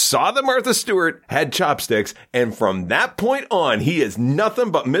 saw that Martha Stewart had chopsticks. And from that point on, he is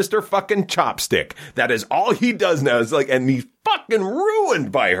nothing but Mr. fucking Chopstick. That is all he does now. It's like, and he's fucking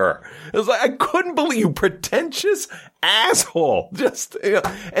ruined by her. It was like, I couldn't believe you pretentious asshole. Just, you know,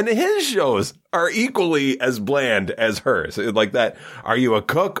 and his shows are equally as bland as hers. Like that. Are you a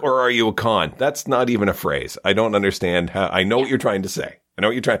cook or are you a con? That's not even a phrase. I don't understand how. I know what you're trying to say. I know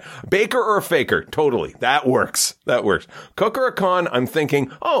what you're trying. Baker or a faker? Totally. That works. That works. Cook or a con? I'm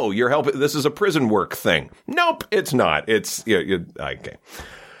thinking, oh, you're helping. This is a prison work thing. Nope, it's not. It's, okay.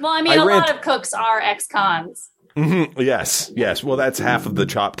 Well, I mean, a lot of cooks are ex-cons. Mm-hmm. Yes. Well, that's half of the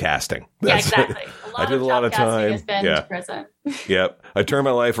chop casting. Yeah, exactly. I did a lot of time. Has been to prison. Yep. I turned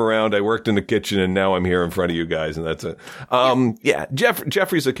my life around. I worked in the kitchen and now I'm here in front of you guys and that's it.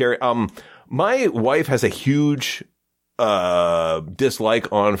 Jeffrey Zakarian. My wife has a huge dislike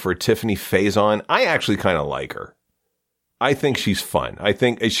for Tiffany Faison. I actually kind of like her. I think she's fun. I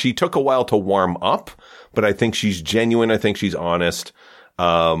think she took a while to warm up, but I think she's genuine. I think she's honest.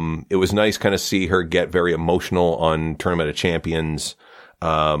 It was nice kind of see her get very emotional on Tournament of Champions,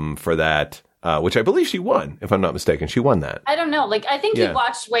 for that, which I believe she won, if I'm not mistaken. She won that. I don't know. Like, I think you've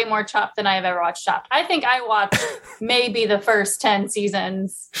watched way more Chopped than I have ever watched Chopped. I think I watched maybe the first 10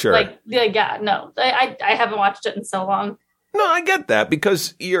 seasons. Sure. I haven't watched it in so long. No, I get that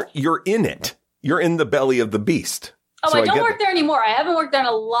because you're in it. You're in the belly of the beast. Oh, so I don't work there anymore. I haven't worked there in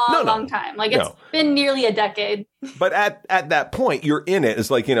a long time. Like, it's been nearly a decade. But at that point, you're in it.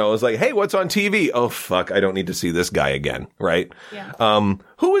 It's like, it's like, hey, what's on TV? Oh, fuck, I don't need to see this guy again, right? Yeah.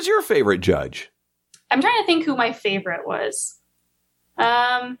 Who was your favorite judge? I'm trying to think who my favorite was.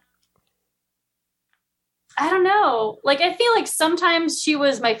 I don't know. Like, I feel like sometimes she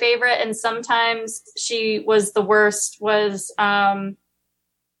was my favorite and sometimes she was the worst.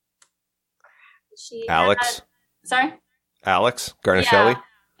 Alex? Sorry? Alex Garnaschelli? Yeah,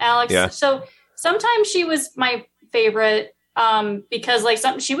 Alex. Yeah. So sometimes she was my favorite Because like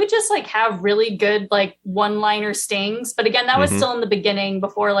she would just like have really good like one-liner stings. But again, that was still in the beginning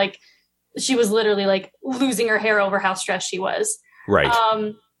before like she was literally like losing her hair over how stressed she was. Right.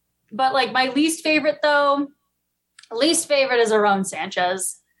 But like my least favorite is Aarón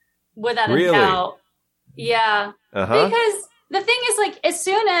Sanchez, without a doubt. Yeah. Because the thing is like, as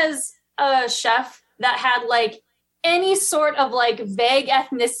soon as a chef that had like any sort of like vague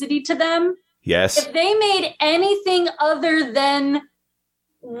ethnicity to them, yes, if they made anything other than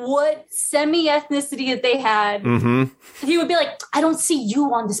what semi-ethnicity that they had, he would be like, I don't see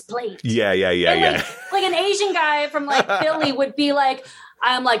you on this plate. Yeah. Like an Asian guy from like Philly would be like,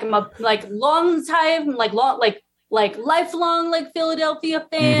 I'm a long time, lifelong like Philadelphia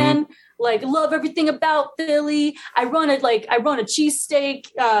fan. Like love everything about Philly. I run a cheesesteak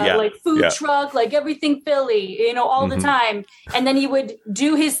like food truck, like everything Philly, all the time. And then he would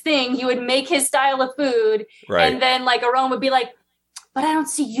do his thing. He would make his style of food, and then like Aarón would be like, "But I don't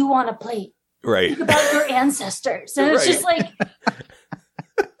see you on a plate. Right? Think about your ancestors." And it's just like,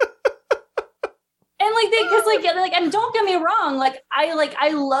 and like because like and don't get me wrong, like I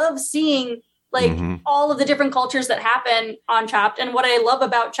love seeing like all of the different cultures that happen on Chopped. And what I love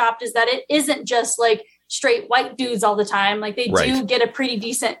about Chopped is that it isn't just like straight white dudes all the time. Like they do get a pretty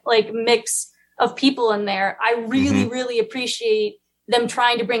decent like mix of people in there. I really, really appreciate them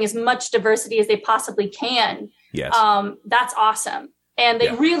trying to bring as much diversity as they possibly can. Yes. That's awesome. And they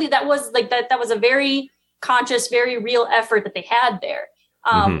really, that was a very conscious, very real effort that they had there,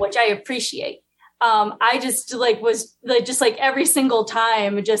 which I appreciate. I just like was like just like every single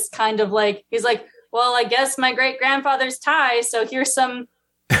time, just kind of like he's like, well, I guess my great grandfather's Thai, so here's some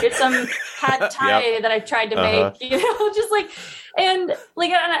pad Thai that I tried to make, just like, and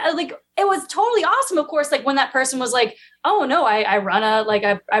like it was totally awesome. Of course, like when that person was like, oh no, I run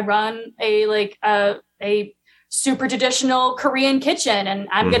a super traditional Korean kitchen, and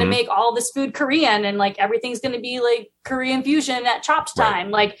I'm gonna make all this food Korean, and like everything's gonna be like Korean fusion at Chopped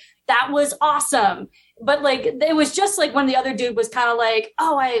time, like. That was awesome. But like, it was just like when the other dude was kind of like,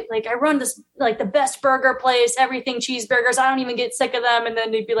 oh, I run this, like the best burger place, everything cheeseburgers. I don't even get sick of them. And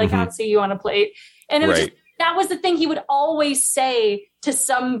then they'd be like, I don't see you on a plate. And it was just, that was the thing he would always say to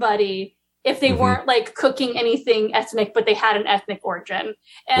somebody if they weren't like cooking anything ethnic, but they had an ethnic origin.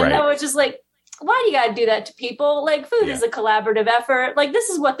 And I was just like, why do you got to do that to people? Like food is a collaborative effort. Like this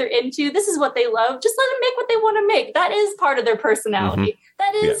is what they're into. This is what they love. Just let them make what they want to make. That is part of their personality.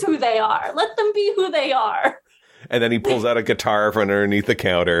 That is who they are. Let them be who they are. And then he pulls out a guitar from underneath the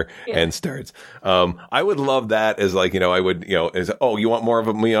counter and starts. I would love that as like, I would, oh, you want more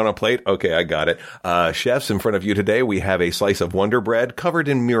of me on a plate? Okay, I got it. Chefs, in front of you today, we have a slice of Wonder Bread covered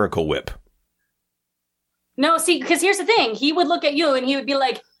in Miracle Whip. No, see, because here's the thing. He would look at you and he would be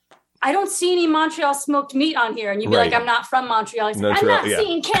like, I don't see any Montreal smoked meat on here. And you'd be like, I'm not from Montreal. He's like, I'm not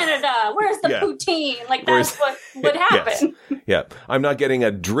seeing Canada. Where's the poutine? Like, that's what would happen. Yes. I'm not getting a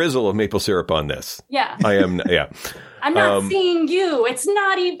drizzle of maple syrup on this. Yeah. I am, I'm not seeing you. It's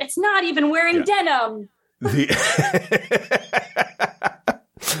not even wearing denim.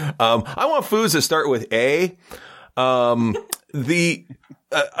 I want foods that start with A. I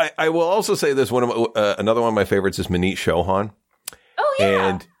will also say this. Another one of my favorites is Manit Chauhan. Oh,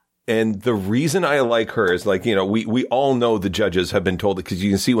 yeah. And the reason I like her is like, we all know the judges have been told, because you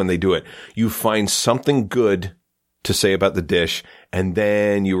can see when they do it, you find something good to say about the dish, and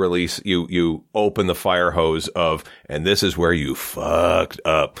then you open the fire hose of, and this is where you fucked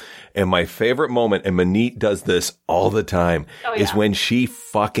up. And my favorite moment, and Manit does this all the time, is when she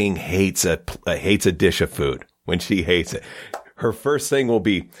fucking hates a dish of food. When she hates it. Her first thing will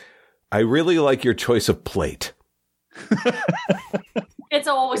be, I really like your choice of plate. It's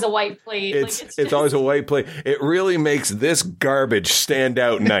always a white plate. It's always a white plate. It really makes this garbage stand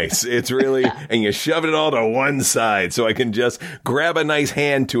out nice. It's really, and you shove it all to one side so I can just grab a nice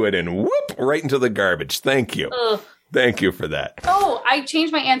hand to it and whoop right into the garbage. Thank you. Ugh. Thank you for that. Oh, I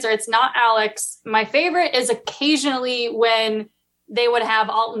changed my answer. It's not Alex. My favorite is occasionally when they would have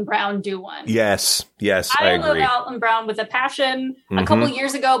Alton Brown do one. Yes, I agree. love Alton Brown with a passion. A couple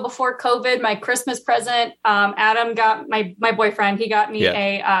years ago, before COVID, my Christmas present, Adam got my boyfriend. He got me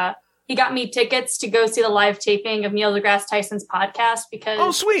he got me tickets to go see the live taping of Neil deGrasse Tyson's podcast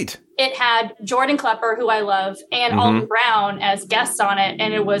because sweet. It had Jordan Klepper, who I love, and Alton Brown as guests on it,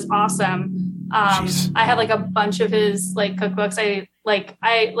 and it was awesome. I have like a bunch of his like cookbooks. I'm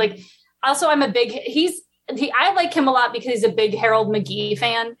a big I like him a lot because he's a big Harold McGee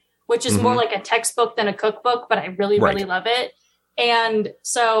fan, which is more like a textbook than a cookbook, but I really, really love it. And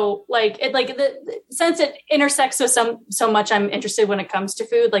so since it intersects with so much I'm interested when it comes to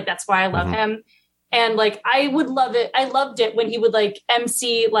food, like that's why I love him. And like, I would love it. I loved it when he would like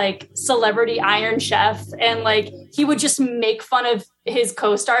MC like Celebrity Iron Chef, and like he would just make fun of his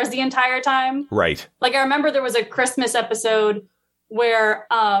co-stars the entire time. Right. Like, I remember there was a Christmas episode where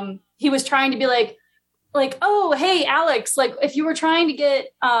he was trying to be like, oh, hey, Alex, like if you were trying to get,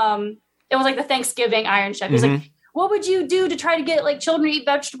 it was like the Thanksgiving Iron Chef. He was like, what would you do to try to get like children to eat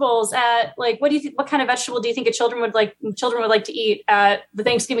vegetables at like, what do you think, what kind of vegetable do you think children would like to eat at the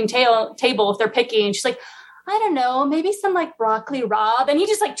Thanksgiving table if they're picky? And she's like, I don't know, maybe some like broccoli rabe. And he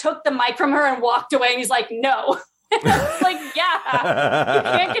just like took the mic from her and walked away. And he's like, no. Like, yeah, you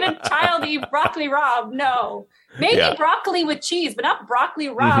can't get a child to eat broccoli rabe. No, maybe broccoli with cheese, but not broccoli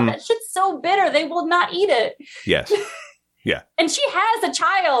rabe. That shit's so bitter. They will not eat it. Yes. Yeah. And she has a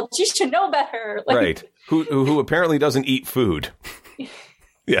child. She should know better. Like, right. Who apparently doesn't eat food.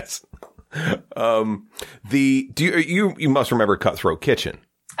 Yes. You must remember Cutthroat Kitchen.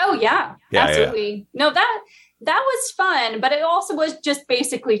 Oh yeah, absolutely. Yeah. No, that was fun, but it also was just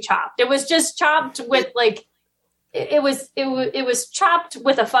basically chopped. It was just chopped with like it was chopped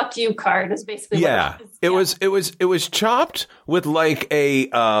with a fuck you card is basically what it was. It was chopped with like a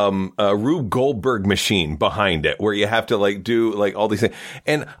Rube Goldberg machine behind it where you have to like do like all these things.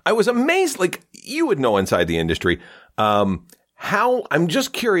 And I was amazed, like you would know inside the industry, how I'm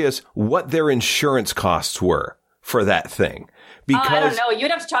just curious what their insurance costs were for that thing. Because I don't know.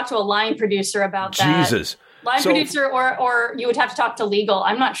 You'd have to talk to a line producer about that. Jesus. Producer or you would have to talk to legal.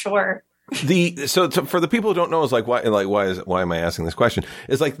 I'm not sure. So for the people who don't know, is like why am I asking this question?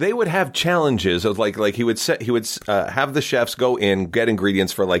 Is like they would have challenges of like he would have the chefs go in, get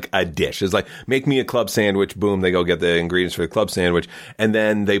ingredients for like a dish. It's like, make me a club sandwich. Boom, they go get the ingredients for the club sandwich, and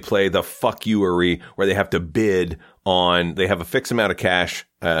then they play the fuck you-ery where they have to bid on. They have a fixed amount of cash.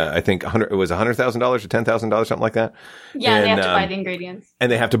 I think it was $100,000 or $10,000, something like that. Yeah, and they have to buy the ingredients,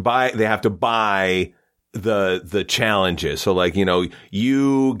 and they have to buy the challenges. So like,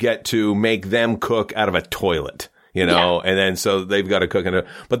 you get to make them cook out of a toilet, and then so they've got to cook in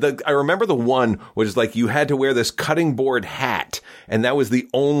but I remember the one was like you had to wear this cutting board hat, and that was the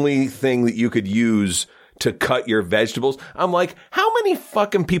only thing that you could use to cut your vegetables. I'm like, how many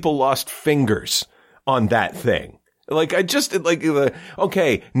fucking people lost fingers on that thing? Like,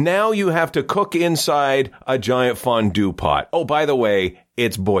 okay, now you have to cook inside a giant fondue pot. Oh, by the way,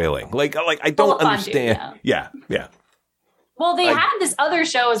 it's boiling. Like I don't understand. Fondue, yeah. Well, they had this other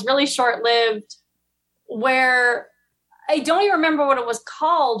show, it was really short-lived, where I don't even remember what it was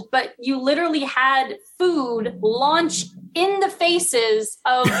called, but you literally had food launch in the faces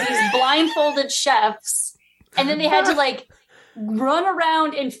of these blindfolded chefs, and then they had to like run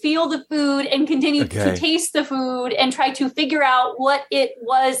around and feel the food and continue to taste the food and try to figure out what it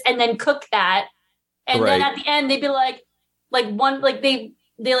was and then cook that. And then at the end, they'd be they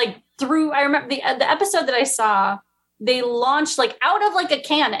threw, I remember the episode that I saw, they launched like out of like a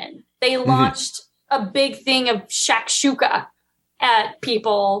cannon. They launched a big thing of shakshuka at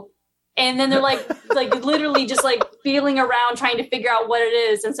people. And then they're like literally just like feeling around trying to figure out what it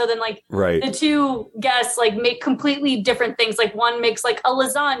is. And so then like the two guests like make completely different things. Like one makes like a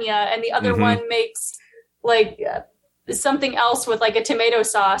lasagna and the other one makes like something else with like a tomato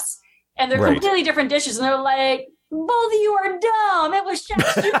sauce. And they're completely different dishes. And they're like, both of you are dumb. It was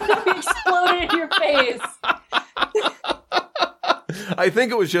shakshuka exploded in your face. I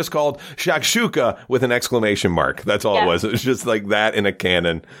think it was just called shakshuka with an exclamation mark. That's all it was. It was just like that in a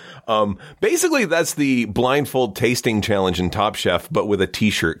cannon. Basically, that's the blindfold tasting challenge in Top Chef, but with a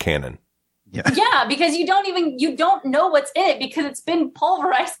t-shirt cannon. Yeah, because you don't know what's in it because it's been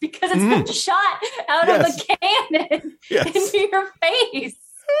pulverized because it's been shot out of the cannon into your face.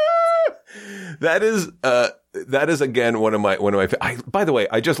 That is again one of my. By the way,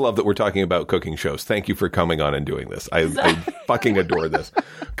 I just love that we're talking about cooking shows. Thank you for coming on and doing this. I fucking adore this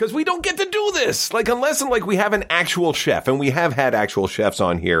because we don't get to do this unless we have an actual chef, and we have had actual chefs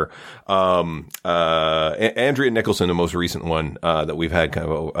on here. Andrea Nicholson, the most recent one that we've had.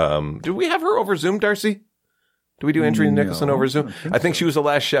 Did we have her over Zoom, Darcy? Do we do Andrea Nicholson over Zoom? I think she was the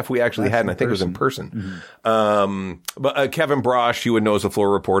last chef we actually had, and I think it was in person. But Kevin Brosh, you would know as a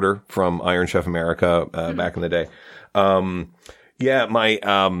floor reporter from Iron Chef America back in the day. My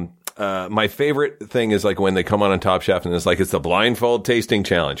favorite thing is like when they come on Top Chef and it's the blindfold tasting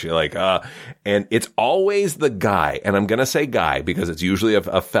challenge. You're like, and it's always the guy, and I'm gonna say guy because it's usually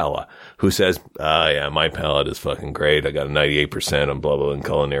a fella who says, my palate is fucking great. I got a 98% on blah blah in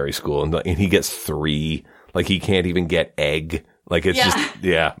culinary school, and he gets 3. Like he can't even get egg. Like it's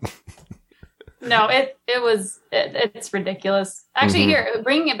No, it's ridiculous. Actually, here,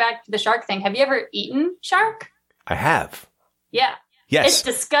 bringing it back to the shark thing. Have you ever eaten shark? I have. Yeah. Yes. It's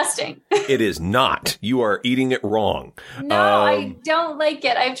disgusting. It is not. You are eating it wrong. No, I don't like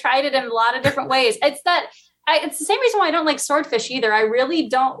it. I've tried it in a lot of different ways. It's the same reason why I don't like swordfish either. I really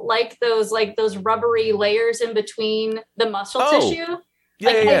don't like those rubbery layers in between the muscle tissue.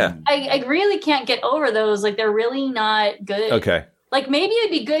 Yeah. I really can't get over those. Like, they're really not good. Okay. Like, maybe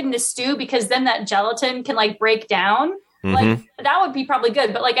it'd be good in a stew because then that gelatin can like break down. Mm-hmm. Like, that would be probably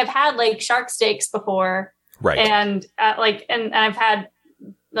good. But like, I've had like shark steaks before. Right. And and I've had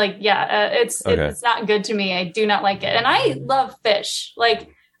it's not good to me. I do not like it. And I love fish. Like,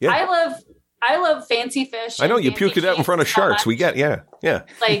 I love fancy fish. I know you puked it out in front of sharks. We get, yeah.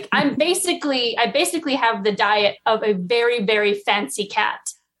 Like, I basically have the diet of a very, very fancy cat.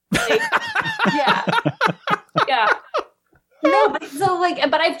 Like, yeah. No,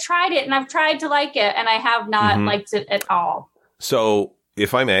 but I've tried it and I've tried to like it and I have not liked it at all. So,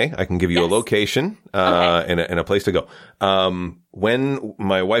 if I may, I can give you a location and a place to go. When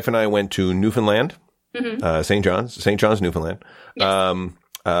my wife and I went to Newfoundland, St. John's, Newfoundland,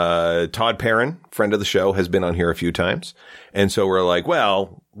 Todd Perrin, friend of the show, has been on here a few times. And so we're like,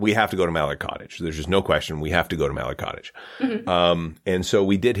 well, we have to go to Mallard Cottage. There's just no question. We have to go to Mallard Cottage. And so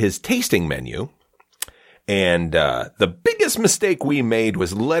we did his tasting menu. And the biggest mistake we made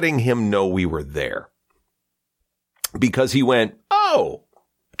was letting him know we were there. Because he went, oh,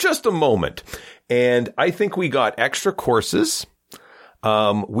 just a moment. And I think we got extra courses.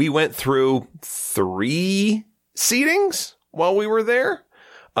 We went through 3 seatings while we were there.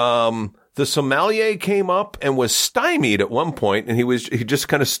 The sommelier came up and was stymied at one point, and he just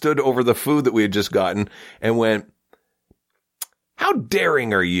kind of stood over the food that we had just gotten and went, how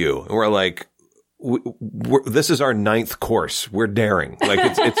daring are you? And we're like, this is our 9th course. We're daring. Like,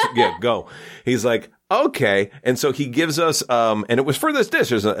 it's yeah, go. He's like, okay. And so he gives us, and it was for this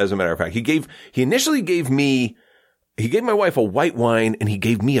dish, as a matter of fact. He initially gave my wife a white wine and he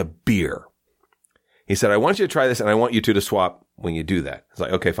gave me a beer. He said, I want you to try this and I want you two to swap when you do that. It's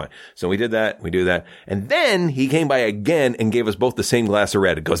like, okay, fine. So we did that. We do that. And then he came by again and gave us both the same glass of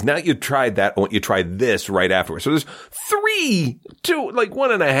red. It goes, now you tried that. I want you to try this right afterwards. So there's 2, like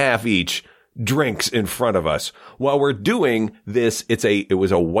 1.5 each drinks in front of us while we're doing this. It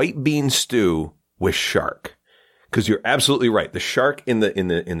was a white bean stew with shark. Because you're absolutely right. The shark in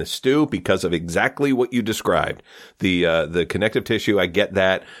the stew, because of exactly what you described, the connective tissue. I get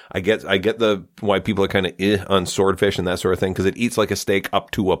that. I get why people are kind of on swordfish and that sort of thing, because it eats like a steak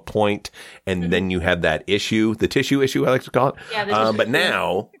up to a point, and then you have that issue, the tissue issue, I like to call it. Yeah, but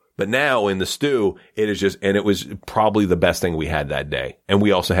now in the stew, it is just, and it was probably the best thing we had that day. And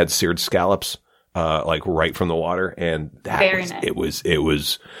we also had seared scallops, like right from the water, and nice. It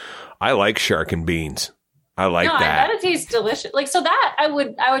was. I like shark and beans. I like that. That tastes delicious. Like, so that I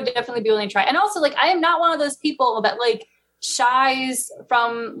would definitely be willing to try. And also, like, I am not one of those people that like shies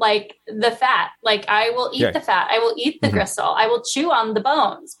from like the fat. Like, I will eat the fat. I will eat the gristle. I will chew on the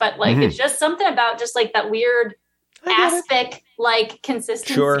bones. But like, it's just something about just like that weird aspic like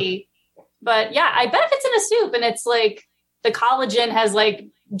consistency. Sure. But yeah, I bet if it's in a soup and it's like the collagen has like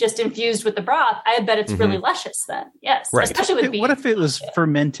just infused with the broth, I bet it's really luscious then. Yes. Right. Especially with beef. What if it was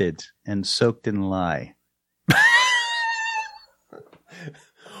fermented and soaked in lye?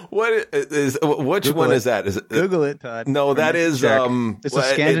 Which one is that? Is it, Google it, Todd. No, that is it's a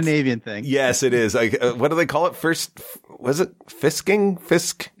Scandinavian thing. Yes, it is. Like, what do they call it? First, was it fisking?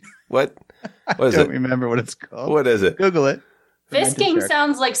 Fisk? What? What is it? I don't remember what it's called. What is it? Google it. Fisking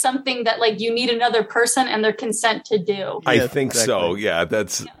sounds like something that like you need another person and their consent to do. I think so. Yeah,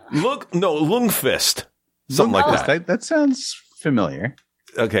 that's lungfist. Something like that. That sounds familiar.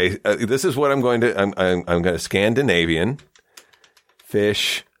 Okay, this is what I'm going to. I'm going to Scandinavian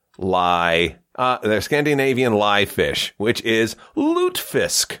fish lye. They're Scandinavian lye fish, which is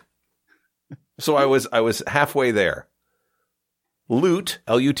lutefisk. So I was halfway there. Lute,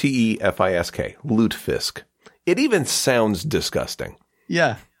 Lutefisk, lutefisk. It even sounds disgusting.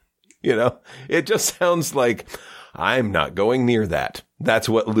 Yeah, it just sounds like I'm not going near that. That's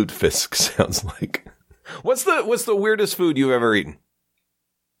what lutefisk sounds like. What's the weirdest food you've ever eaten?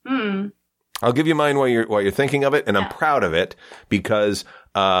 I'll give you mine while you're thinking of it, and I'm proud of it because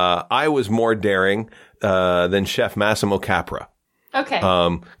I was more daring than Chef Massimo Capra. Okay.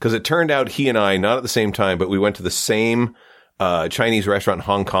 Because it turned out he and I, not at the same time, but we went to the same Chinese restaurant in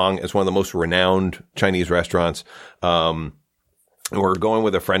Hong Kong. It's one of the most renowned Chinese restaurants. And we're going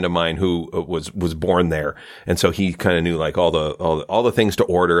with a friend of mine who was born there, and so he kind of knew like all the things to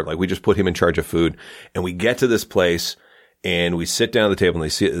order. Like, we just put him in charge of food, and we get to this place. And we sit down at the table and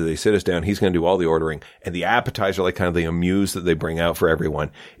they sit us down. He's going to do all the ordering. And the appetizer, like kind of the amuse that they bring out for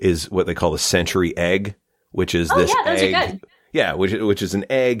everyone, is what they call the century egg, which is this egg. Yeah, which is an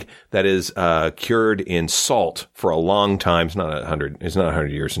egg that is cured in salt for a long time. It's not 100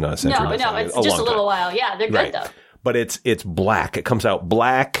 years, it's not a century. No, it's just a little while. Yeah, they're good though. But it's black. It comes out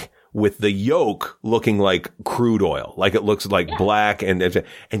black with the yolk looking like crude oil. Like it looks like black and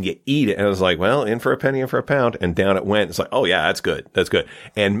you eat it. And I was like, well, in for a penny, in for a pound. And down it went. It's like, oh yeah, that's good. That's good.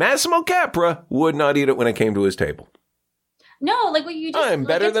 And Massimo Capra would not eat it when it came to his table. No, like what you just, I'm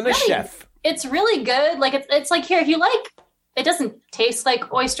better than a chef. It's really good. Like it's like here, if you like, it doesn't taste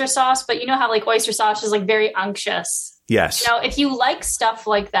like oyster sauce, but you know how like oyster sauce is like very unctuous. Yes. You know, if you like stuff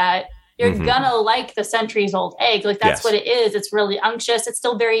like that, you're gonna like the centuries old egg. Like that's what it is. It's really unctuous. It's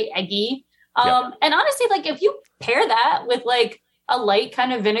still very eggy. And honestly, like if you pair that with like a light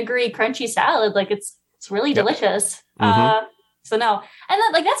kind of vinegary, crunchy salad, like it's really delicious. So no, and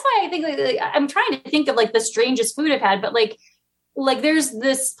then, like that's why I think like, I'm trying to think of like the strangest food I've had, but like there's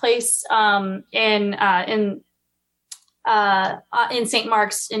this place in St.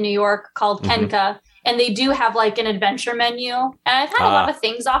 Mark's in New York called Kenka, and they do have like an adventure menu, and I've had a lot of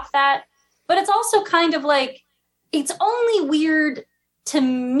things off that, but it's also kind of like it's only weird to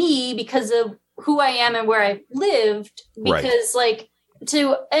me because of who I am and where I've lived, because like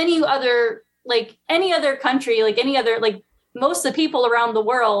to any other country, like any other, like most of the people around the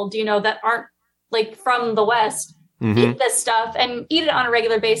world, you know, that aren't like from the West eat this stuff and eat it on a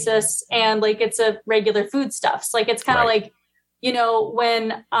regular basis. And like, it's a regular food stuff. So like, it's kind of like, you know,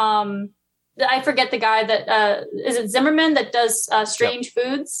 when, I forget the guy that, is it Zimmerman that does, strange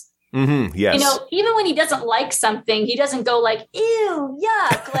foods? Yes. You know, even when he doesn't like something, he doesn't go like, ew,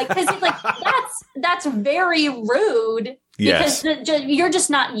 yuck. Like, cause he's like, that's very rude. Yes. Because you're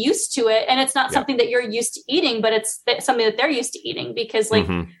just not used to it. And it's not something that you're used to eating, but it's something that they're used to eating, because like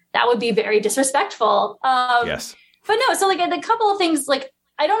that would be very disrespectful. Yes. But no, so like a couple of things, like,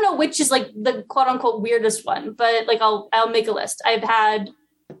 I don't know which is like the quote unquote weirdest one, but like, I'll make a list. I've had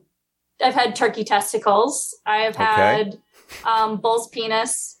turkey testicles. I've had, bull's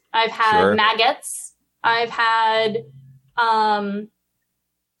penis. I've had maggots. I've had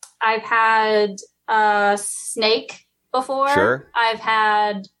snake before. Sure. I've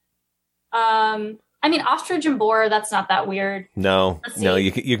had, I mean, ostrich and boar, that's not that weird. No,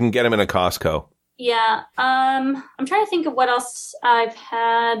 you can get them in a Costco. Yeah. I'm trying to think of what else I've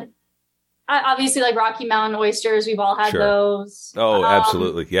had. Obviously, like Rocky Mountain oysters, we've all had those. Oh,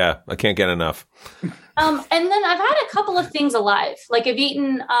 absolutely. Yeah. I can't get enough. And then I've had a couple of things alive. Like I've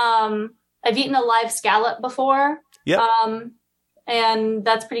eaten a live scallop before. Yep. And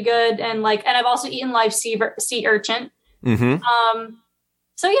that's pretty good. And I've also eaten live sea urchin.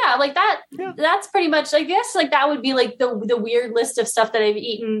 So yeah, like that's pretty much, I guess, like that would be like the weird list of stuff that I've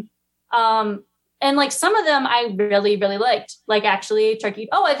eaten. And like some of them I really, really liked, like actually turkey.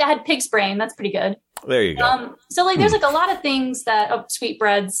 Oh, I've had pig's brain. That's pretty good. There you go. So like, there's like a lot of things that,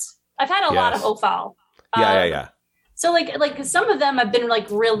 sweetbreads. I've had a lot of offal. Yeah. So like some of them have been like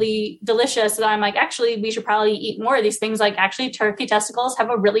really delicious, and I'm like, actually, we should probably eat more of these things. Like actually turkey testicles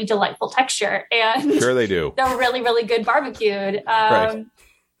have a really delightful texture, and sure they do. They're really, really good barbecued. Right.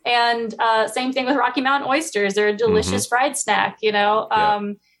 And same thing with Rocky Mountain oysters. They're a delicious fried snack, you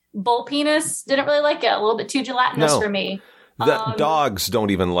know. Bull penis, didn't really like it. A little bit too gelatinous for me. Dogs don't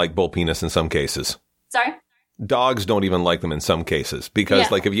even like bull penis in some cases. Sorry? Dogs don't even like them in some cases,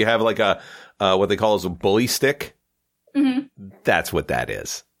 because like if you have like a what they call as a bully stick, that's what that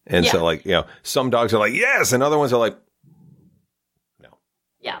is. And so like, you know, some dogs are like, yes, and other ones are like, no.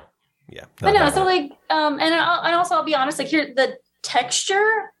 Yeah. But no, so like, and also I'll be honest, like here, the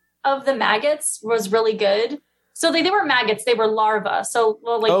texture of the maggots was really good. So they weren't maggots, they were larvae. So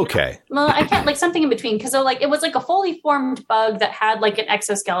I can't, like something in between, because like it was like a fully formed bug that had like an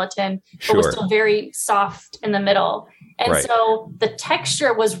exoskeleton, but was still very soft in the middle. And so the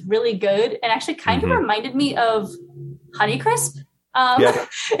texture was really good, and actually kind of reminded me of Honeycrisp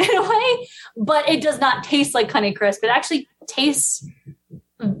in a way, but it does not taste like Honeycrisp. It actually tastes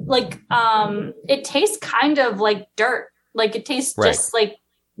like it tastes kind of like dirt. Like it tastes just like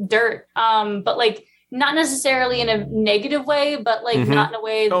dirt, but like not necessarily in a negative way, but like not in a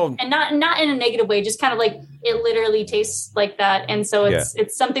way, and not in a negative way, just kind of like it literally tastes like that. And so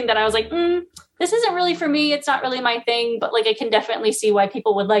it's something that I was like, this isn't really for me. It's not really my thing, but like I can definitely see why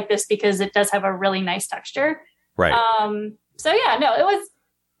people would like this, because it does have a really nice texture. Right. So yeah, no, it was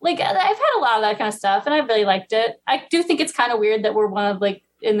like, I've had a lot of that kind of stuff, and I really liked it. I do think it's kind of weird that we're one of like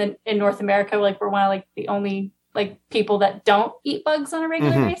in North America, like we're one of like the only like people that don't eat bugs on a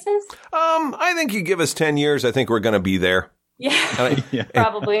regular basis. I think you give us 10 years, I think we're going to be there. Yeah,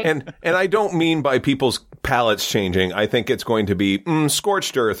 probably. And I don't mean by people's palates changing. I think it's going to be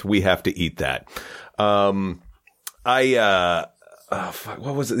scorched earth. We have to eat that.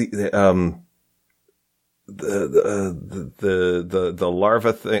 what was it? The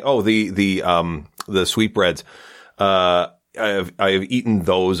larva thing. Oh, the sweetbreads. I've eaten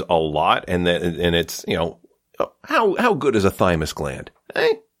those a lot, and it's, how good is a thymus gland?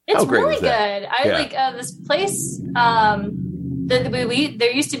 It's really good. I like this place.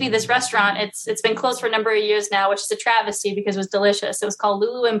 There used to be this restaurant. It's been closed for a number of years now, which is a travesty because it was delicious. It was called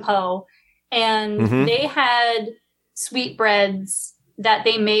Lulu and Po, and they had sweetbreads that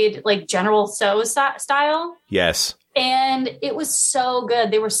they made like General Tso's style. Yes. And it was so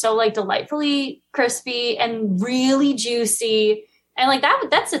good. They were so like delightfully crispy and really juicy. And like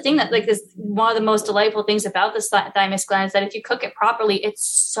that's the thing that like is one of the most delightful things about the thymus gland is that if you cook it properly, it's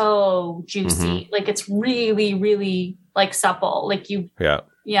so juicy. Like it's really, really like supple. Like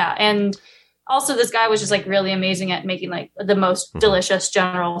yeah. And also this guy was just like really amazing at making like the most delicious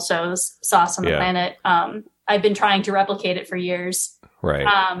General Tso's sauce on the planet. I've been trying to replicate it for years. Right.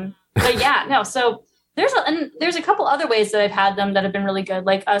 But yeah, no. So there's a couple other ways that I've had them that have been really good.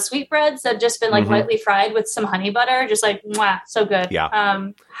 Like sweetbreads that have just been like lightly fried with some honey butter, just like mwah, so good. Yeah.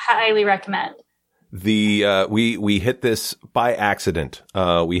 Highly recommend. We hit this by accident.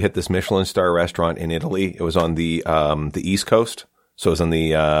 We hit this Michelin star restaurant in Italy. It was on the East Coast, so it was on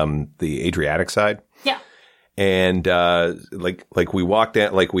the Adriatic side. Yeah. And like we walked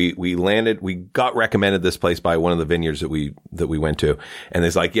in, like we landed, we got recommended this place by one of the vineyards that we went to, and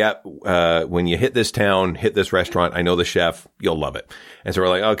it's like, when you hit this town, hit this restaurant, I know the chef, you'll love it. And so we're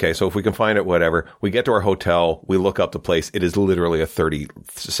like, okay, so if we can find it, whatever. We get to our hotel, we look up the place. It is literally a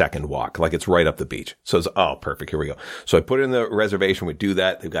 30-second walk, like it's right up the beach. So it's perfect. Here we go. So I put in the reservation. We do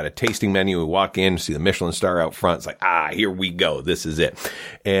that. They've got a tasting menu. We walk in, see the Michelin star out front. It's like, here we go. This is it.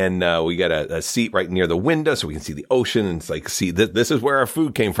 And we got a seat right near the window, so we can see the ocean, and it's like, see, this is where our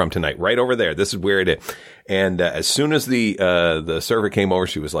food came from tonight, right over there. This is where it is. And as soon as the server came over,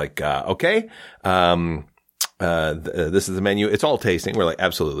 she was like, okay, this is the menu. It's all tasting. We're like,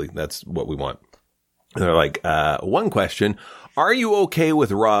 absolutely, that's what we want. And they're like, one question, are you okay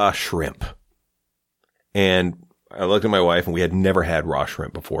with raw shrimp? And I looked at my wife, and we had never had raw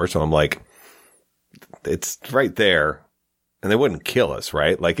shrimp before, so I'm like, it's right there, and they wouldn't kill us,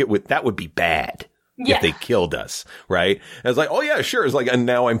 right? Like that would be bad. Yeah. If they killed us, right? And it's like, oh yeah, sure. It's like, and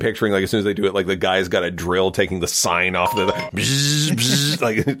now I'm picturing, like, as soon as they do it, like the guy's got a drill taking the sign off bzz, bzz,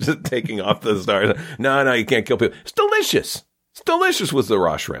 like just taking off the stars. No, you can't kill people. It's delicious. It's delicious with the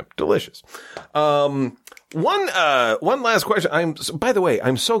raw shrimp. Delicious. One last question. By the way,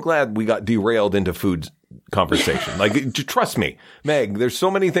 I'm so glad we got derailed into food conversation. Like, trust me, Meg, there's so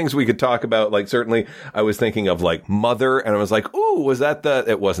many things we could talk about. Like, certainly I was thinking of like Mother, and I was like, ooh, was that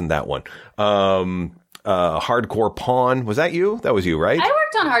it wasn't that one. Hardcore Pawn. Was that you? That was you, right? I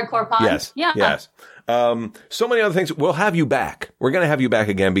worked on Hardcore Pawn. Yes. Yeah. Yes. So many other things. We'll have you back. We're going to have you back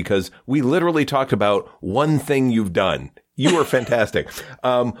again because we literally talked about one thing you've done. You were fantastic.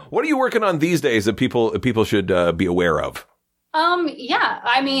 What are you working on these days that people should be aware of? Yeah.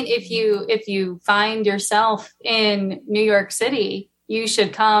 I mean, if you find yourself in New York City, you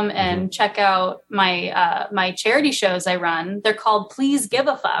should come and check out my charity shows I run. They're called Please Give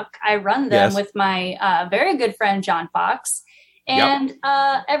a Fuck. I run them with my very good friend John Fox. And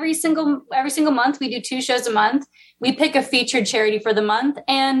every single month we do 2 shows a month. We pick a featured charity for the month,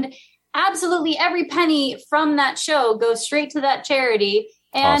 and absolutely every penny from that show goes straight to that charity.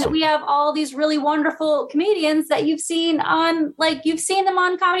 And awesome. We have all these really wonderful comedians that you've seen them on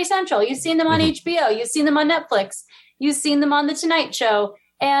Comedy Central. You've seen them on HBO. You've seen them on Netflix. You've seen them on The Tonight Show.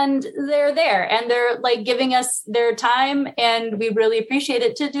 And they're there, and they're like giving us their time, and we really appreciate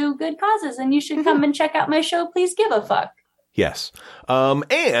it to do good causes. And you should come and check out my show. Please Give a Fuck. Yes.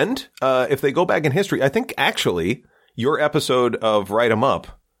 And if they go back in history, I think actually your episode of Write 'em Up,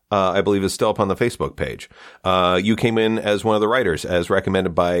 I believe is still up on the Facebook page. You came in as one of the writers, as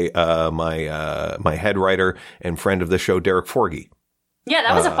recommended by my head writer and friend of the show, Derek Forgy. Yeah,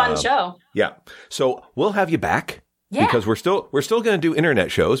 that was a fun show. Yeah. So we'll have you back because we're still going to do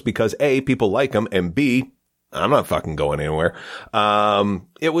internet shows because A, people like them, and B, I'm not fucking going anywhere.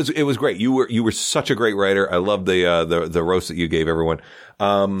 It was great. You were such a great writer. I love the roast that you gave everyone.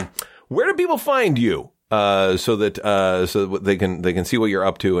 Where do people find you? So that they can see what you're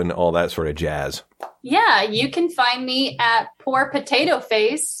up to and all that sort of jazz. Yeah, you can find me at Poor Potato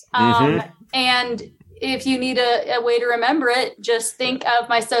Face. And if you need a way to remember it, just think of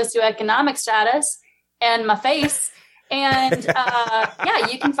my socioeconomic status and my face. And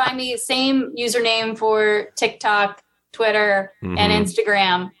you can find me same username for TikTok, Twitter, and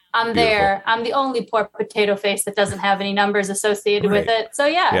Instagram. I'm there. I'm the only poor potato face that doesn't have any numbers associated with it. So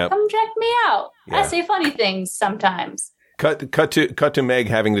come check me out. Yeah. I say funny things sometimes. Cut to Meg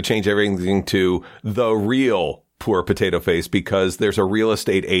having to change everything to the real poor potato face because there's a real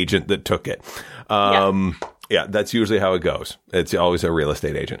estate agent that took it. Yeah, that's usually how it goes. It's always a real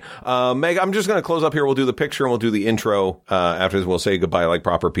estate agent. Meg, I'm just going to close up here. We'll do the picture and we'll do the intro. After this, we'll say goodbye like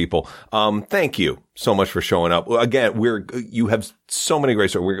proper people. Thank you so much for showing up. Again, you have so many great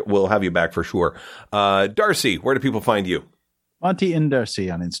stories. We'll have you back for sure. Darcy, where do people find you? Monty and Darcy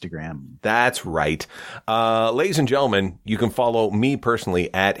on Instagram. That's right. Ladies and gentlemen, you can follow me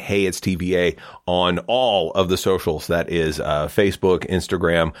personally at Hey It's TVA on all of the socials. That is Facebook,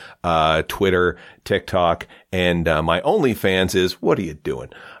 Instagram, Twitter, TikTok, and my OnlyFans is What Are You Doing?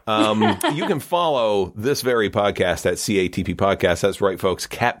 You can follow this very podcast at CATP Podcast. That's right, folks.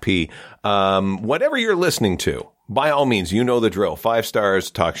 Cat P. Whatever you're listening to, by all means, you know the drill. 5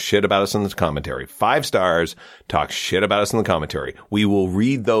 stars, talk shit about us in the commentary. 5 stars, talk shit about us in the commentary. We will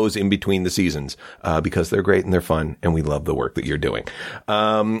read those in between the seasons because they're great and they're fun, and we love the work that you're doing.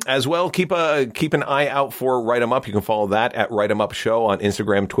 As well, keep an eye out for Write 'em Up. You can follow that at Write 'em Up Show on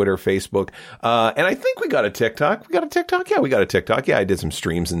Instagram, Twitter, Facebook. And I think we got a TikTok. We got a TikTok? Yeah, we got a TikTok. Yeah, I did some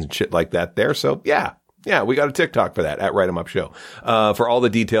streams and shit like that there. So, yeah. Yeah, we got a TikTok for that, at Write 'em Up Show. For all the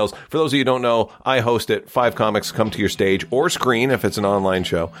details, for those of you who don't know, I host it. 5 comics come to your stage or screen if it's an online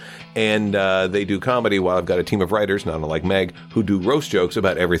show. And they do comedy while I've got a team of writers, not unlike Meg, who do roast jokes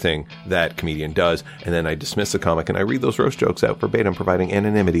about everything that comedian does. And then I dismiss the comic and I read those roast jokes out verbatim, providing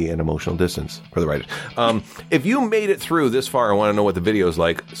anonymity and emotional distance for the writers. If you made it through this far and want to know what the video is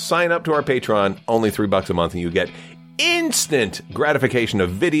like, sign up to our Patreon, only $3 a month, and you get instant gratification of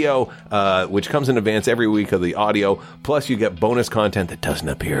video, which comes in advance every week of the audio. Plus, you get bonus content that doesn't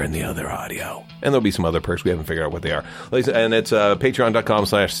appear in the other audio. And there'll be some other perks. We haven't figured out what they are. And it's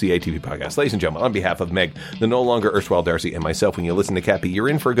patreon.com/CATV podcast. Ladies and gentlemen, on behalf of Meg, the no longer erstwhile Darcy, and myself, when you listen to Cappy, you're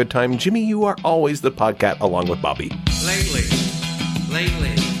in for a good time. Jimmy, you are always the podcat along with Bobby. Lately,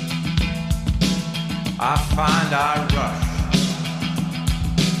 I find I rush.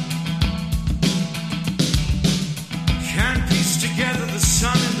 Can't piece together the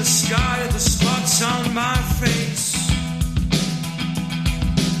sun and the sky.